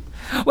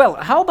 Well,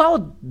 how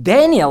about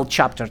Daniel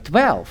chapter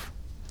 12?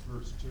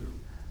 Verse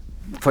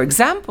 2. For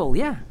example,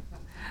 yeah.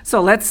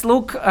 So let's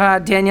look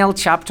Daniel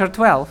chapter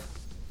 12.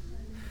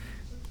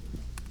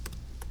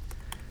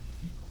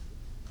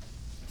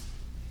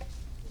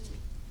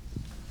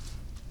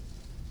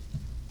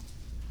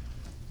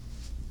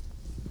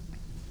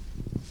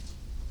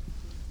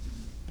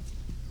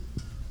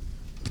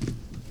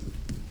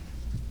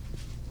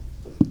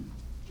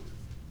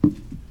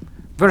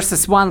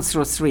 Verses 1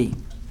 through 3.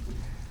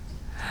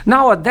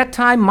 Now at that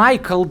time,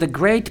 Michael, the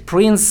great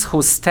prince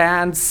who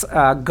stands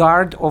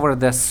guard over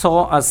the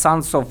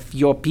sons of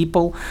your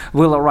people,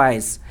 will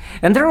arise.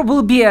 And there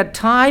will be a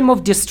time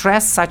of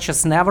distress such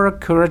as never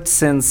occurred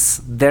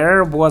since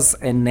there was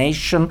a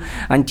nation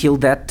until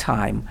that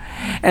time.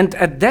 And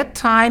at that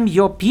time,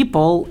 your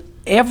people,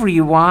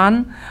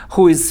 everyone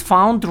who is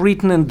found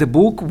written in the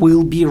book,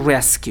 will be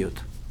rescued.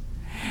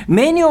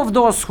 Many of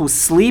those who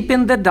sleep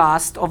in the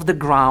dust of the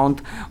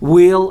ground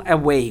will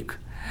awake,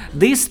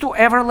 these to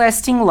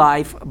everlasting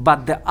life,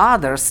 but the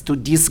others to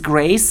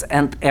disgrace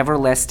and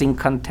everlasting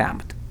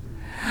contempt.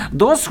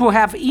 Those who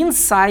have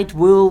insight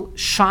will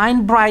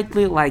shine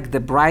brightly like the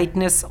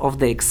brightness of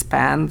the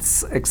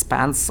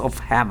expanse of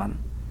heaven.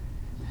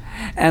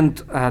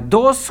 And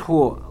those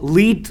who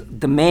lead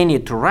the many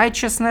to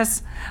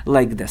righteousness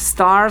like the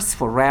stars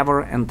forever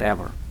and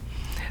ever.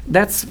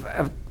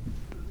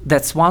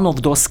 That's one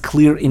of those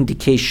clear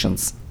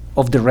indications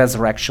of the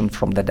resurrection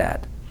from the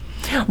dead.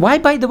 Why,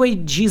 by the way,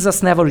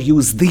 Jesus never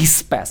used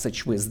this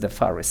passage with the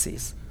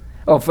Pharisees,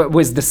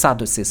 with the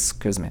Sadducees,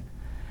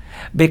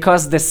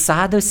 Because the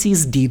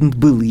Sadducees didn't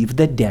believe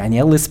that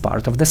Daniel is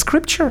part of the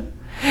scripture.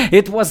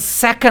 It was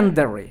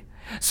secondary.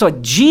 So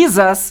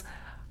Jesus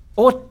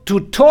ought to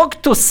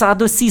talk to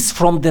Sadducees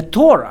from the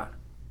Torah,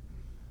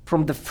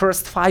 from the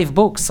first 5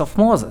 books of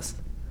Moses.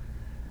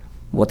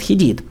 What he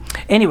did.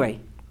 Anyway,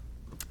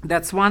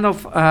 that's one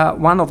of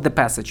the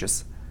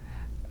passages,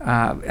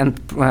 and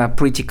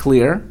pretty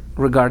clear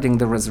regarding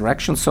the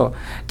resurrection. So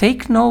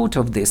take note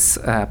of this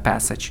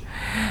passage.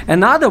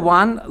 Another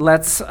one,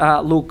 let's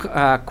look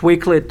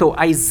quickly to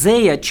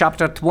Isaiah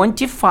chapter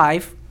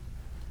 25.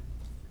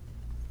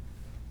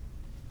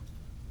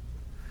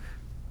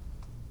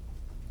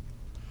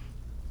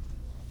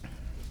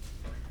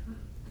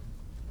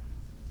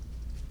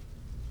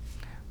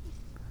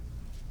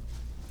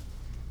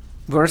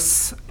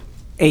 Verse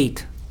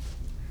 8.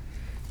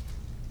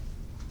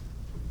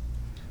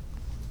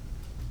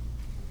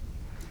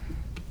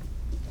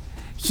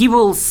 He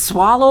will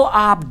swallow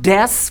up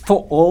death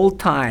for all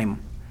time,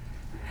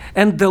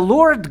 and the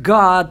Lord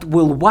God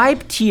will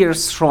wipe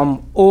tears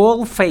from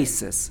all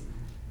faces,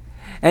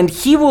 and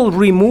he will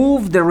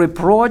remove the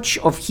reproach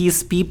of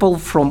his people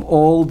from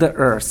all the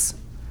earth.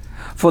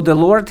 For the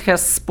Lord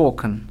has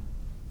spoken.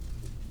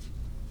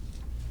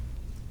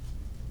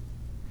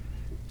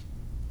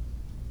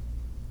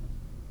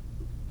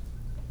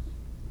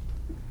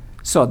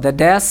 So the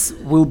death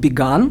will be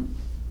gone,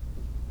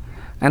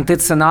 and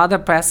it's another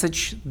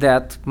passage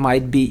that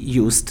might be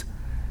used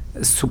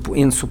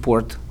in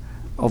support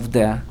of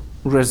the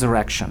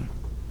resurrection.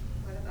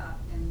 What about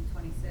in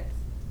 26?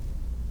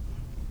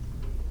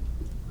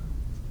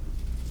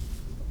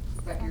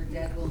 But your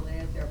dead will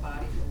live, their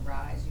bodies will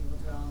rise, you will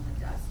dwell in the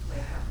dust,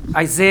 wake up.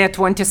 Isaiah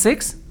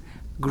 26,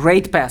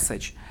 great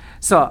passage.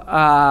 So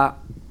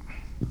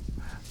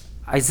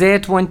Isaiah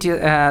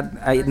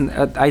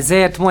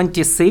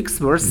 26,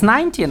 verse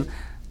 19.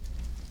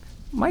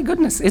 My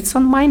goodness, it's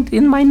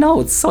in my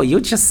notes. So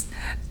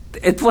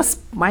it was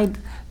my.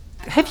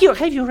 Have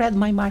you read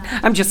my mind?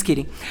 I'm just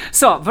kidding.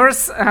 So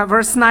verse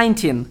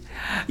 19.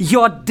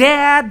 Your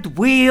dead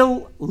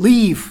will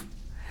live,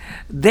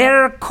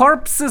 their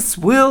corpses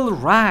will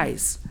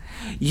rise.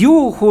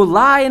 You who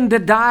lie in the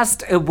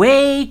dust,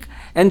 awake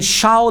and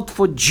shout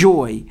for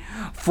joy.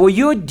 For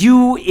your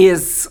dew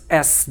is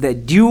as the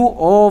dew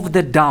of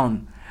the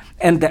dawn,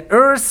 and the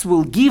earth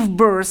will give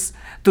birth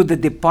to the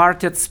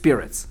departed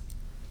spirits.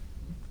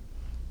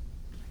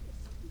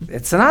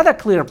 It's another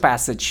clear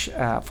passage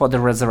for the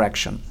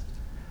resurrection.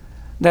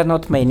 There are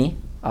not many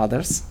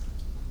others,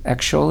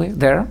 actually,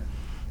 there.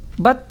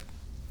 But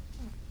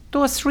 2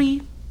 or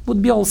 3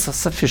 would be also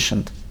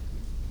sufficient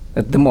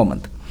at the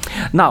moment.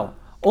 Now,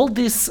 all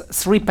these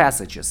 3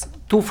 passages,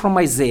 2 from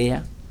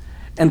Isaiah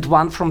and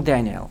 1 from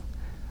Daniel,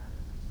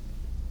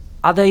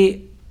 are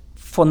they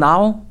for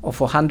now or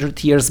for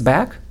 100 years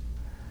back?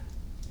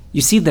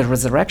 You see, the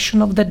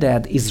resurrection of the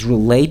dead is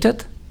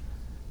related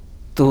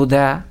to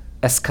the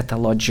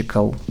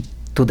eschatological,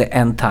 to the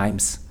end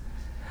times,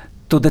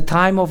 to the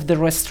time of the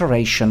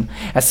restoration,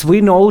 as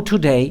we know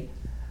today,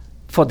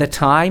 for the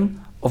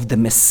time of the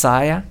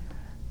Messiah,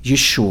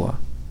 Yeshua,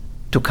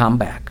 to come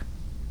back.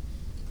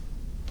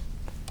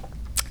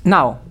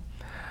 Now,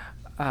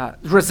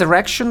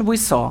 resurrection we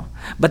saw,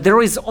 but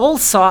there is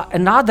also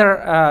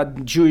another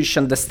Jewish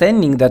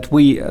understanding that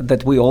we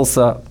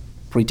also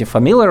pretty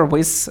familiar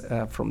with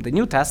from the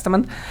New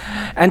Testament,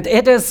 and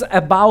it is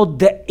about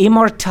the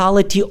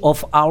immortality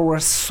of our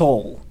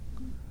soul.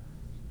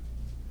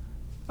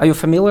 Are you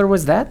familiar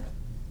with that?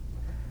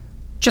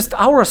 Just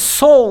our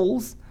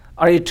souls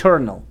are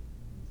eternal.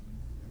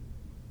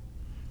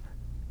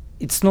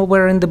 It's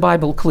nowhere in the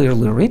Bible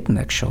clearly written,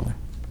 actually.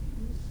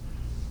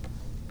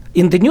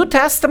 In the New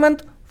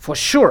Testament, for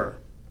sure,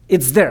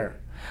 it's there.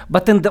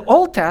 But in the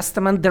Old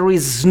Testament, there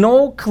is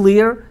no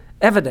clear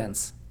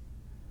evidence.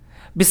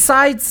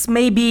 Besides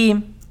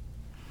maybe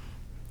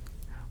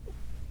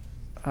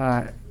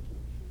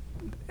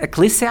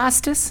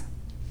Ecclesiastes.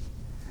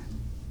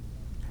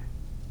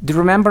 Do you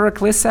remember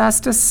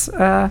Ecclesiastes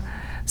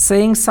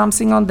saying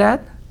something on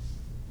that?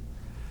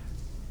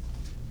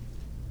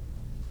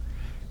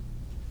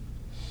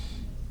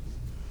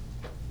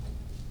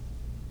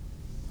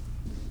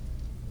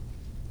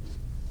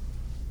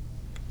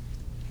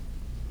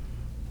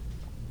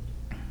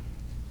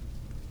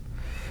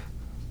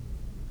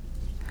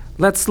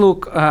 Let's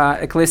look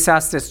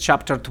Ecclesiastes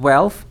chapter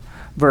 12,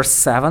 verse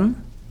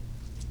 7.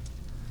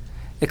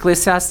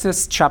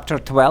 Ecclesiastes chapter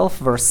 12,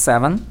 verse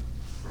 7.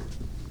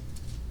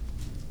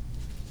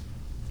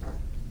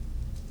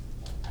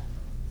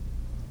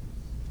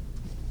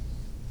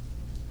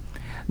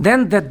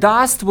 Then the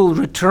dust will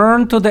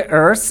return to the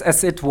earth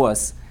as it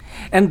was,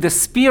 and the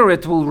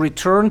spirit will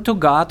return to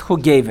God who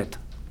gave it.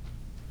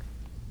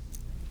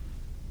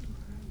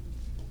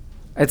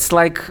 It's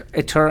like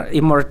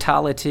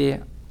immortality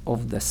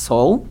of the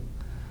soul,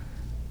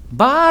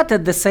 but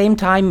at the same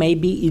time,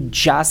 maybe it's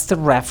just a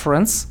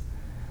reference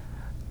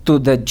to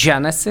the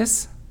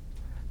Genesis,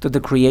 to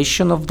the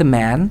creation of the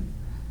man,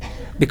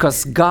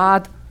 because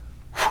God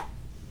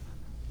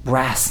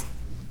breathed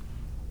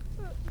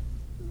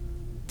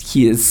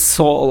his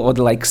soul,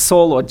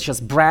 or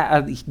just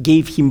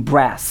gave him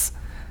breath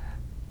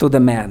to the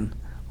man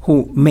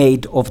who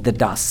made of the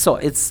dust. So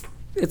it's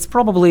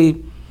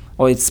probably,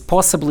 or it's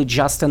possibly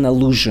just an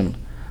allusion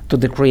to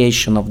the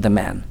creation of the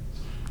man.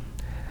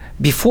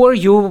 Before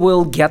you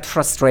will get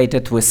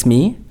frustrated with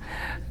me,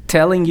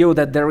 telling you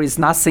that there is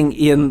nothing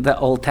in the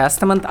Old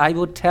Testament, I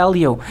would tell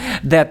you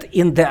that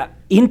in the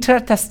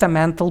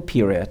intertestamental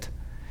period,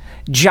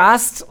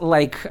 just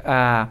like,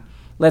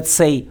 let's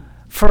say,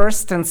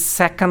 1st and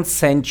 2nd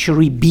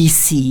century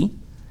BC,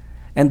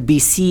 and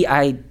BC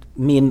I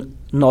mean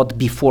not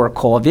before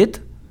COVID,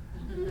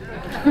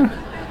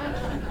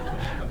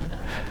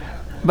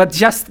 but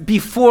just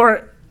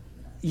before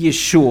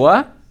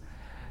Yeshua,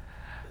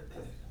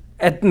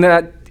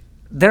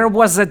 there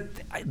was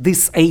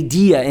this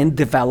idea in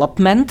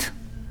development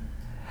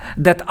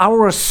that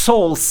our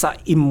souls are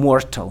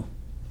immortal,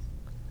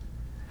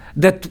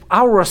 that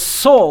our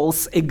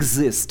souls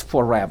exist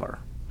forever.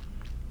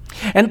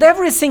 And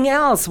everything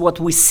else, what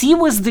we see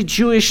with the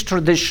Jewish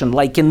tradition,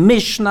 like in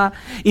Mishnah,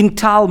 in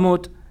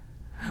Talmud,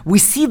 we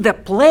see the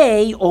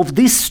play of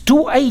these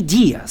two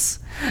ideas.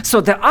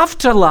 So the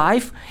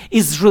afterlife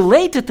is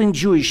related in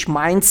Jewish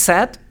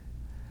mindset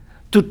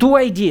to two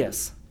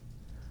ideas.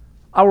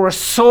 Our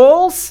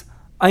souls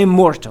are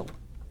immortal,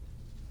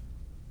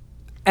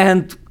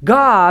 and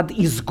God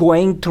is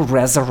going to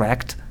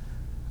resurrect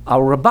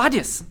our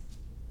bodies.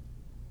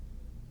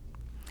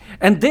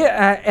 And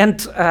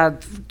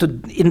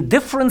in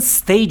different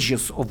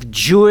stages of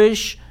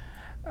Jewish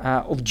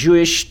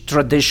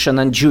tradition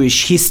and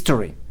Jewish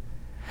history,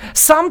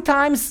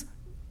 sometimes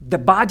the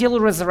bodily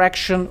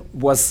resurrection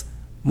was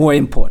more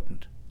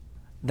important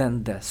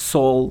than the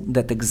soul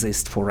that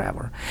exists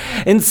forever.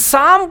 In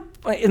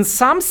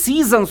some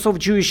seasons of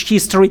Jewish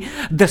history,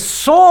 the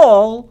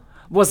soul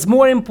was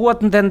more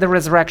important than the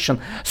resurrection.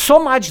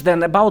 So much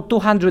that about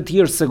 200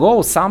 years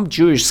ago, some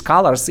Jewish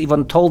scholars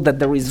even told that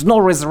there is no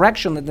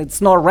resurrection and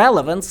it's no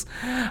relevance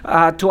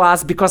to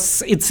us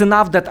because it's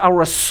enough that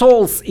our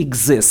souls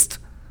exist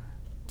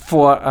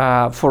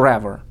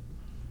forever.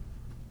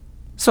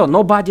 So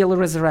no bodily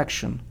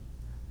resurrection.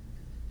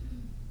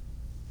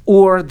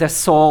 Or the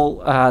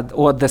soul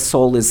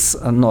is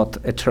not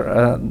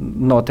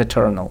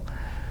eternal.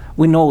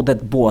 We know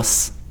that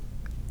both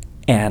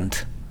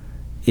end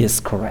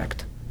is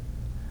correct.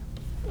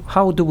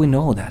 How do we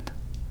know that?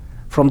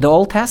 From the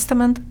Old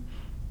Testament?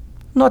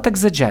 Not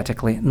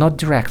exegetically, not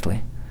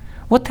directly.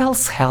 What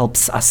else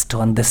helps us to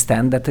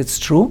understand that it's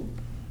true?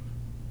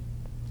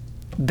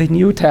 The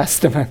New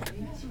Testament.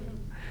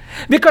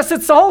 Because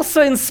it's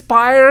also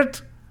inspired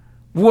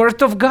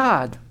Word of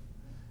God.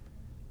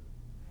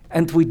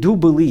 And we do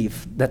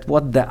believe that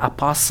what the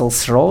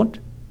apostles wrote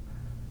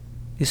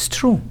is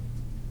true.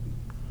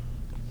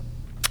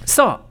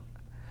 So,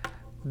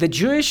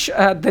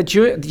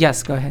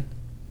 yes, go ahead.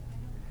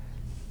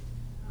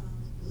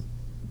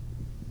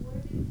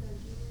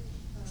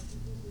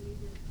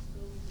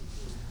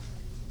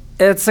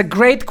 It's a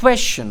great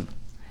question.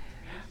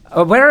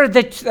 Where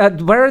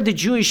the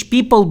Jewish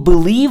people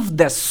believe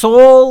the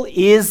soul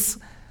is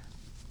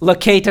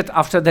located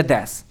after the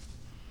death?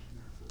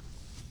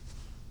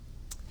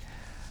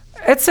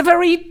 It's a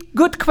very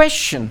good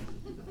question.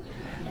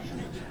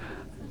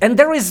 And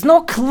there is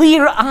no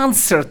clear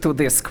answer to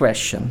this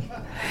question.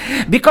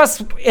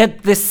 Because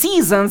at the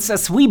seasons,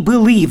 as we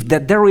believe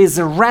that there is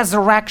a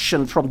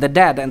resurrection from the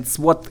dead, and it's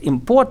what's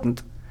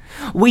important,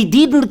 we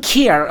didn't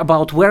care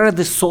about where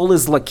the soul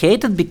is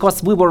located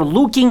because we were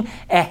looking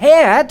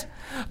ahead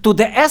to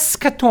the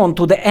eschaton,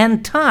 to the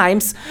end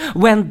times,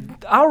 when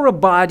our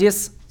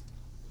bodies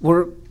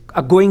are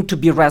going to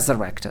be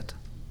resurrected.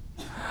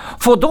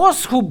 For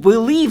those who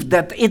believe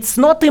that it's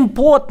not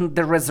important,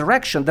 the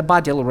resurrection, the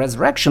bodily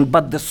resurrection,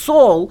 but the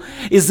soul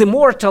is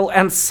immortal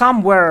and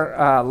somewhere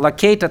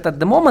located at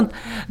the moment,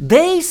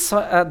 they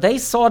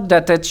thought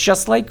that it's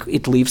just like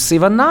it lives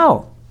even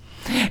now.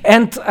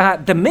 And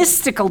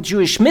the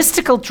Jewish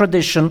mystical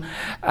tradition,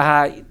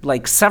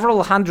 like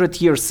several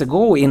hundred years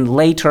ago in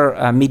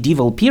later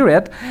medieval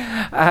period,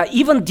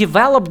 even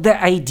developed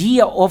the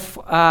idea of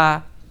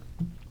how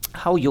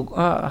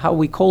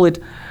we call it,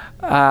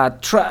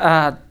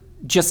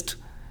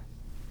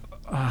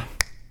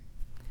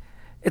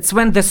 it's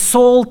when the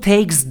soul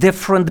takes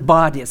different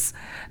bodies.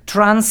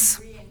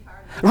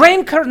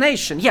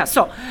 Reincarnation, yeah.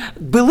 So,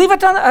 believe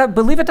it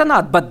or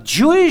not, but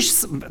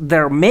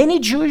there are many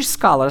Jewish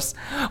scholars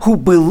who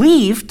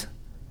believed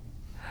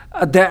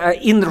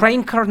in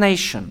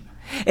reincarnation,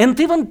 and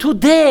even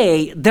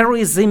today there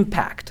is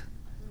impact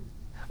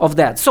of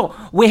that. So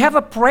we have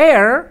a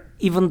prayer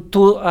even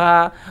to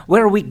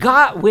where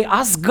we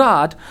ask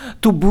God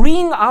to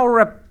bring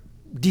our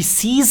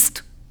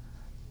deceased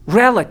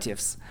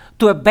relatives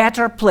to a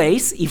better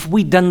place if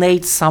we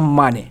donate some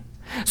money.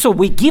 So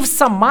we give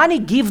some money,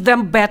 give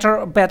them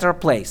better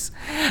place.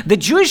 The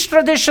Jewish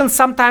tradition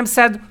sometimes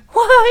said,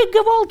 "Why,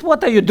 Gewalt,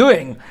 what are you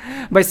doing?"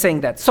 by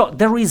saying that. So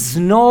there is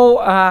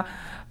no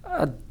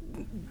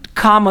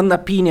common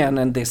opinion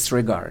in this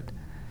regard.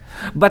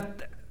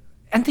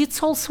 And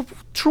it's also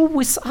true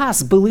with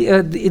us.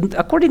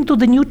 According to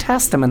the New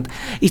Testament,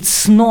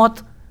 it's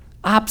not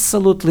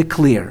absolutely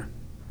clear.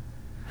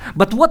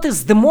 But what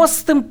is the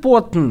most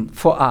important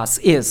for us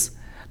is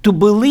to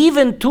believe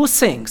in two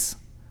things.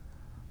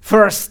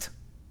 First,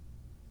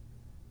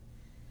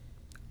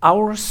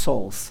 our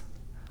souls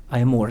are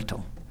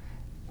immortal,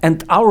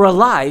 and our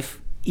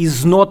life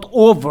is not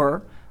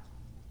over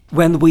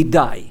when we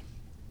die.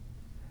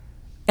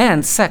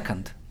 And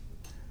second,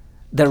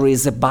 there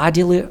is a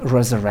bodily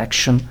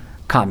resurrection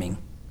coming.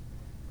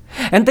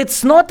 And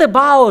it's not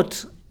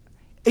about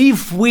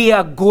if we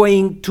are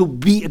going to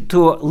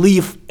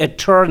live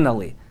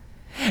eternally.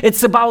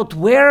 It's about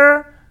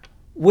where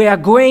we are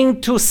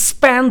going to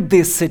spend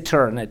this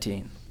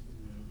eternity.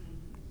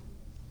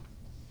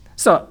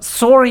 So,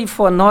 sorry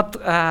for not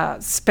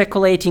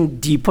speculating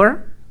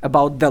deeper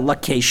about the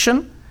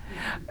location.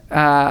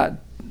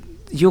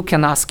 You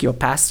can ask your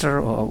pastor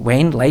or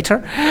Wayne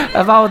later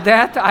about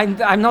that.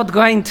 I'm not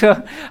going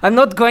to.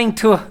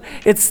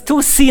 It's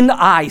too thin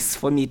ice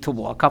for me to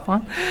walk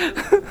upon.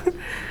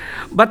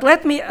 But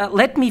let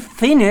me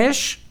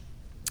finish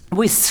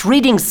with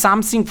reading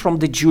something from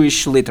the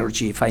Jewish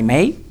liturgy, if I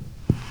may.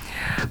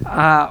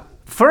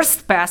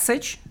 First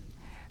passage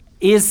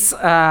is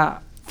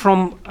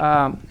from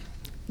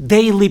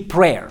daily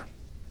prayer.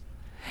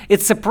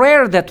 It's a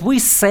prayer that we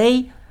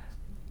say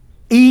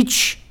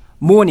each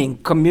morning,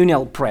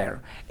 communal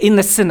prayer in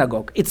the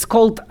synagogue. It's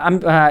called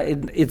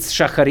it's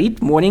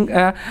Shacharit, morning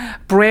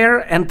prayer,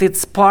 and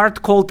it's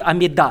part called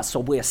Amidah,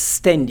 so we're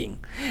standing.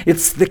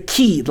 It's the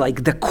key,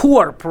 like the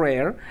core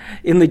prayer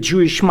in the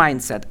Jewish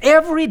mindset.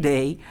 Every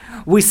day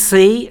we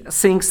say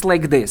things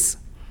like this: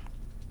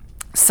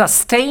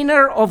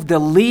 Sustainer of the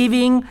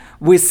living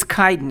with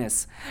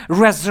kindness,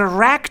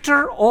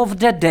 resurrector of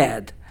the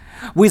dead,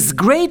 with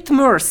great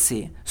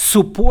mercy,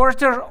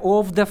 supporter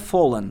of the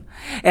fallen,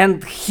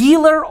 and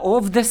healer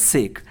of the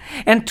sick,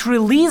 and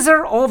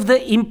releaser of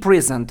the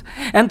imprisoned,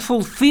 and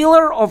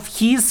fulfiller of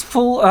his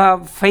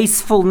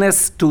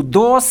faithfulness to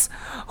those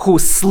who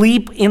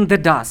sleep in the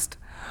dust.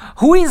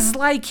 Who is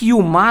like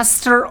you,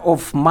 master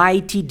of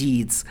mighty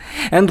deeds,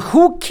 and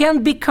who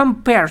can be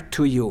compared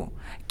to you,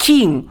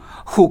 King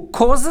who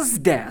causes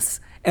death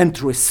and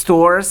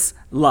restores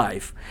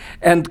life,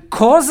 and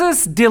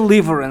causes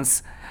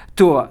deliverance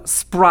to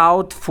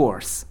sprout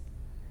forth.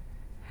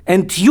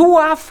 And you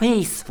are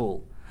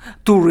faithful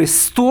to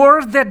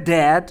restore the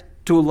dead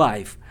to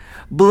life.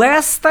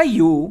 Blessed are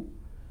you,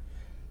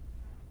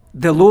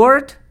 the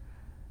Lord,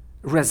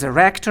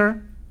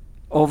 resurrector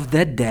of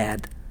the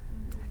dead.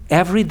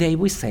 Every day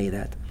we say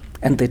that,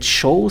 and it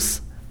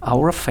shows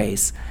our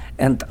faith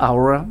and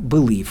our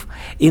belief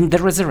in the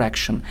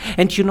resurrection.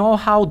 And you know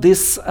how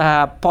this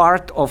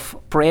part of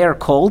prayer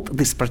called,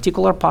 this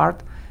particular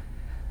part?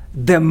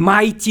 The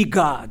mighty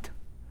God.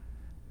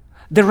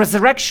 The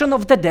resurrection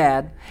of the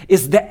dead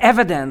is the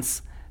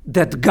evidence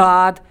that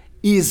God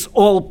is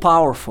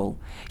all-powerful.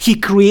 He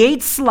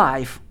creates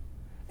life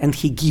and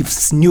he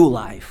gives new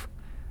life.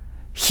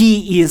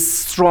 He is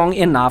strong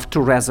enough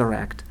to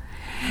resurrect.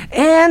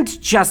 And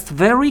just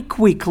very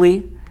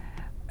quickly,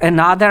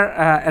 another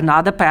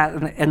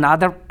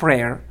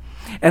prayer.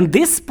 And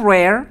this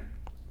prayer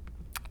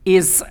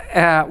is,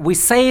 we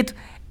say it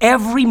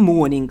every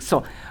morning.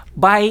 So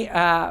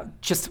by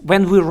just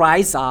when we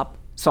rise up,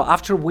 so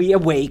after we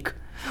awake,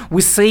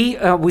 we say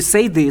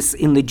this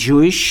in the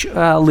Jewish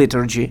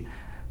liturgy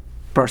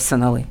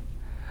personally.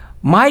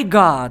 My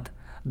God,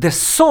 the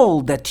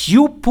soul that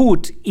you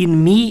put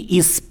in me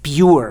is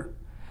pure.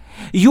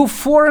 You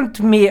formed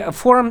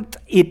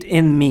it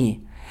in me.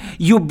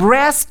 You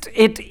breathed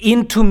it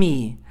into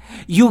me.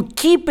 You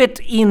keep it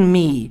in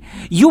me.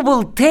 You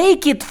will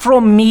take it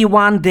from me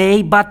one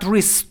day, but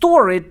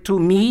restore it to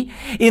me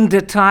in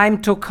the time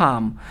to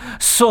come.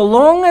 So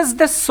long as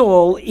the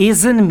soul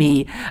is in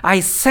me,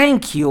 I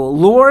thank you,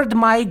 Lord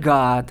my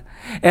God,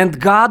 and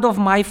God of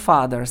my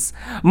fathers,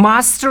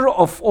 Master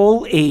of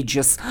all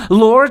ages,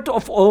 Lord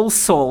of all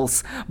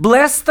souls.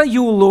 Blessed are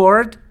you,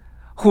 Lord,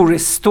 who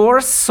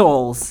restores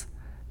souls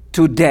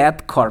to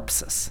dead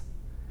corpses.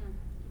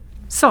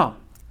 So,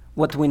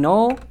 what we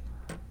know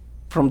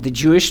from the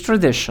Jewish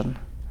tradition,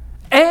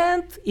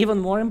 and even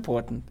more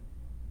important,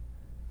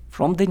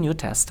 from the New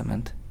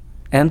Testament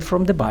and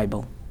from the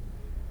Bible,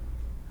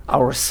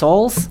 our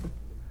souls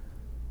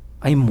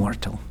are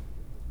immortal,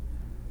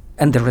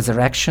 and the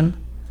resurrection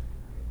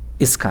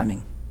is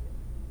coming.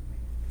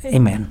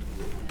 Amen.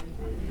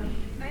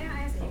 May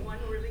I ask you one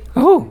really quick?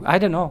 Oh, I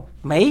don't know.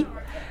 May?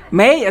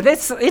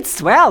 It's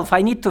 12.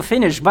 I need to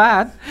finish,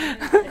 but Really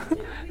quick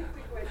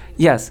question.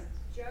 yes.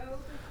 Job,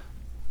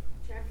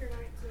 chapter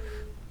 19,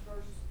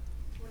 verse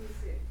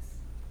 26.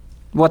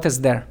 What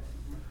is there?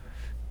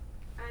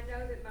 I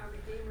know that my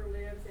Redeemer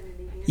lives and in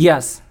the end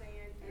Yes. I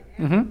stand, and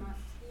after Mhm. my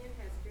skin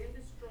has been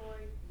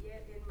destroyed,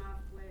 yet in my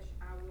flesh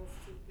I will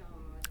see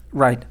God.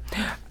 Right.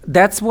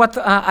 That's what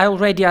I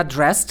already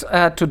addressed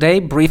today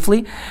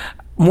briefly.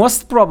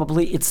 Most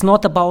probably, it's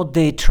not about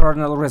the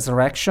eternal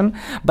resurrection,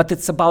 but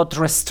it's about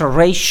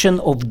restoration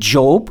of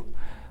Job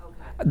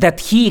that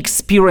he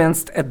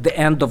experienced at the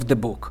end of the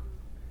book.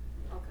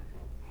 Okay,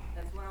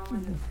 that's what I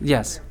wanted to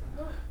Yes.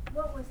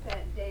 What was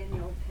that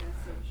Daniel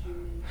passage you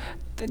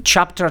mentioned?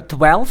 Chapter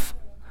 12,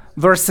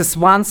 verses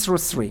 1 through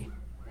 3. Thank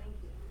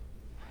you.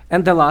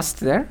 And the last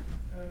there? It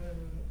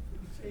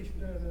says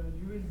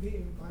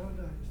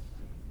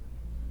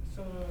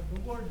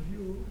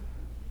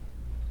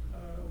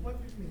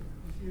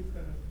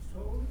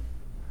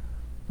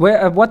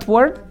What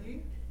word?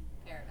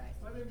 Paradise.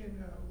 What I mean,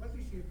 what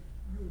is it?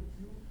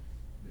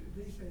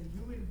 They say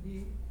you will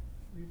be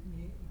with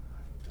me in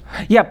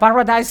paradise. Yeah,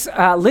 paradise,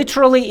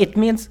 literally it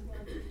means,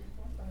 What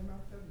I'm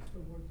after is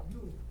the word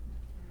you.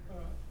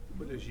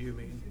 What does you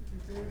mean? Is it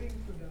referring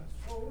to the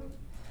soul,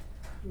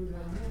 to the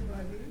new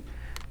body?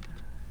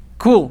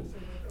 cool.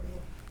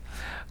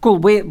 Cool,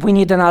 we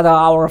need another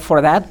hour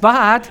for that,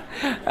 but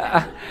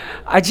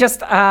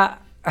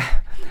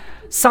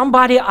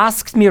somebody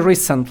asked me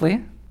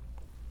recently,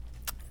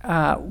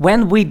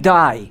 when we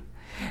die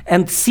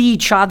and see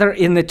each other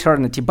in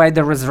eternity by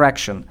the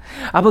resurrection,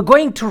 are we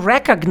going to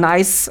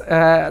recognize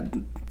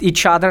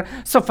each other?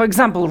 So, for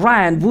example,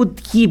 Ryan,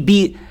 would he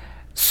be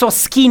so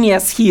skinny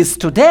as he is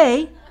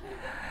today,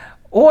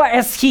 or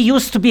as he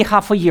used to be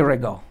half a year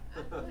ago?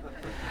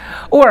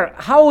 Or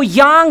how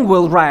young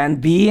will Ryan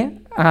be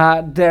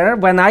there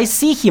when I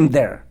see him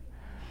there?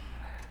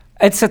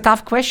 It's a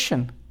tough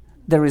question.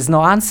 There is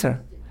no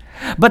answer.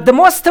 But the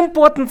most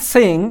important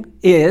thing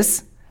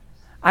is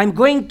I'm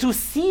going to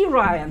see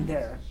Ryan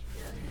there.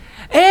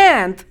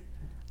 And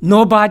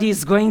nobody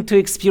is going to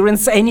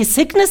experience any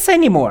sickness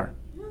anymore.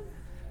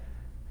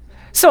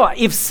 So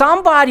if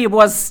somebody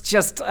was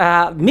just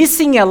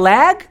missing a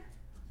leg,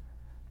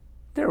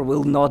 there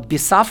will not be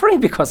suffering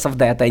because of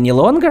that any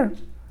longer.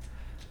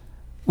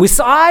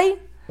 With eye,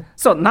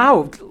 so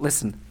now,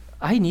 listen,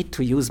 I need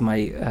to use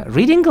my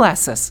reading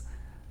glasses.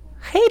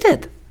 Hate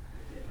it.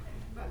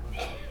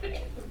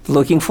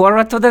 Looking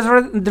forward to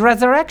the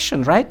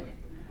resurrection, right?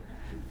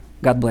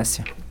 God bless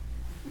you.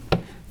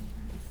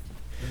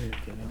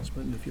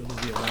 Announcement, if you'll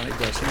do the Aaronic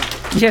blessing.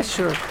 Yes,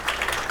 sure.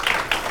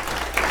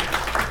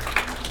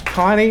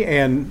 Connie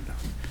and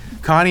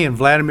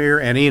Vladimir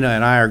and Ina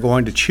and I are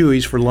going to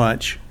Chewy's for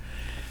lunch.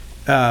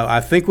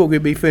 I think we'll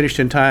be finished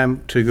in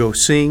time to go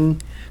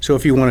sing. So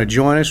if you want to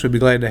join us, we'd be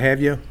glad to have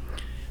you.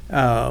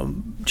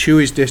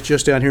 Chewy's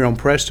just down here on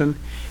Preston.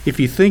 If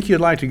you think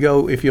you'd like to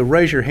go, if you'll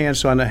raise your hand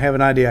so I have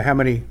an idea how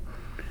many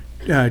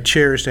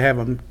chairs to have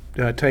them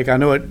take. I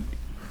know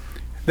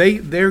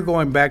they're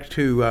going back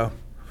to,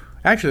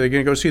 actually they're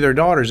going to go see their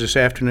daughters this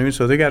afternoon,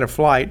 so they got a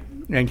flight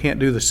and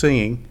can't do the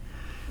singing.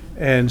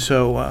 And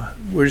so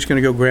we're just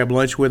going to go grab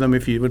lunch with them.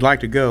 If you would like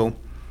to go,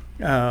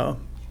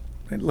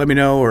 let me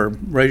know or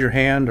raise your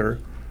hand or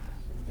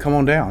come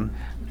on down.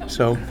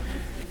 So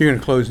you're going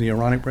to close the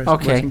Aaronic blessing?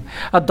 Okay.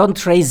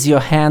 Don't raise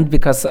your hand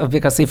because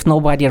if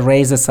nobody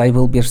raises, I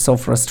will be so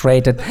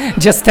frustrated.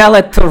 Just tell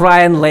it to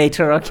Ryan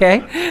later,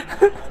 okay?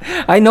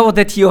 I know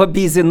that you are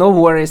busy. No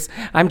worries.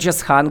 I'm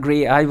just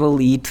hungry. I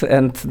will eat,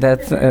 and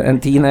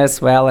Tina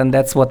as well, and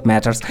that's what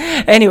matters.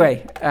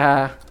 Anyway,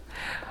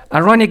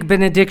 Aaronic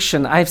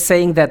benediction. I'm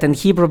saying that in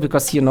Hebrew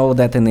because you know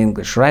that in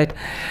English, right?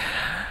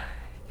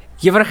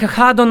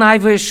 Yevrechecha Adonai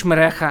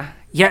v'yishmerecha.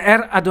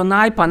 Ya'er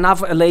Adonai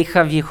panav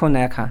elecha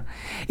v'yichunecha.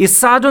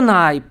 Isa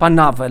Adonai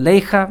panav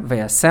elecha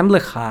v'yasem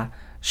lecha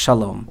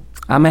shalom.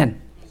 Amen.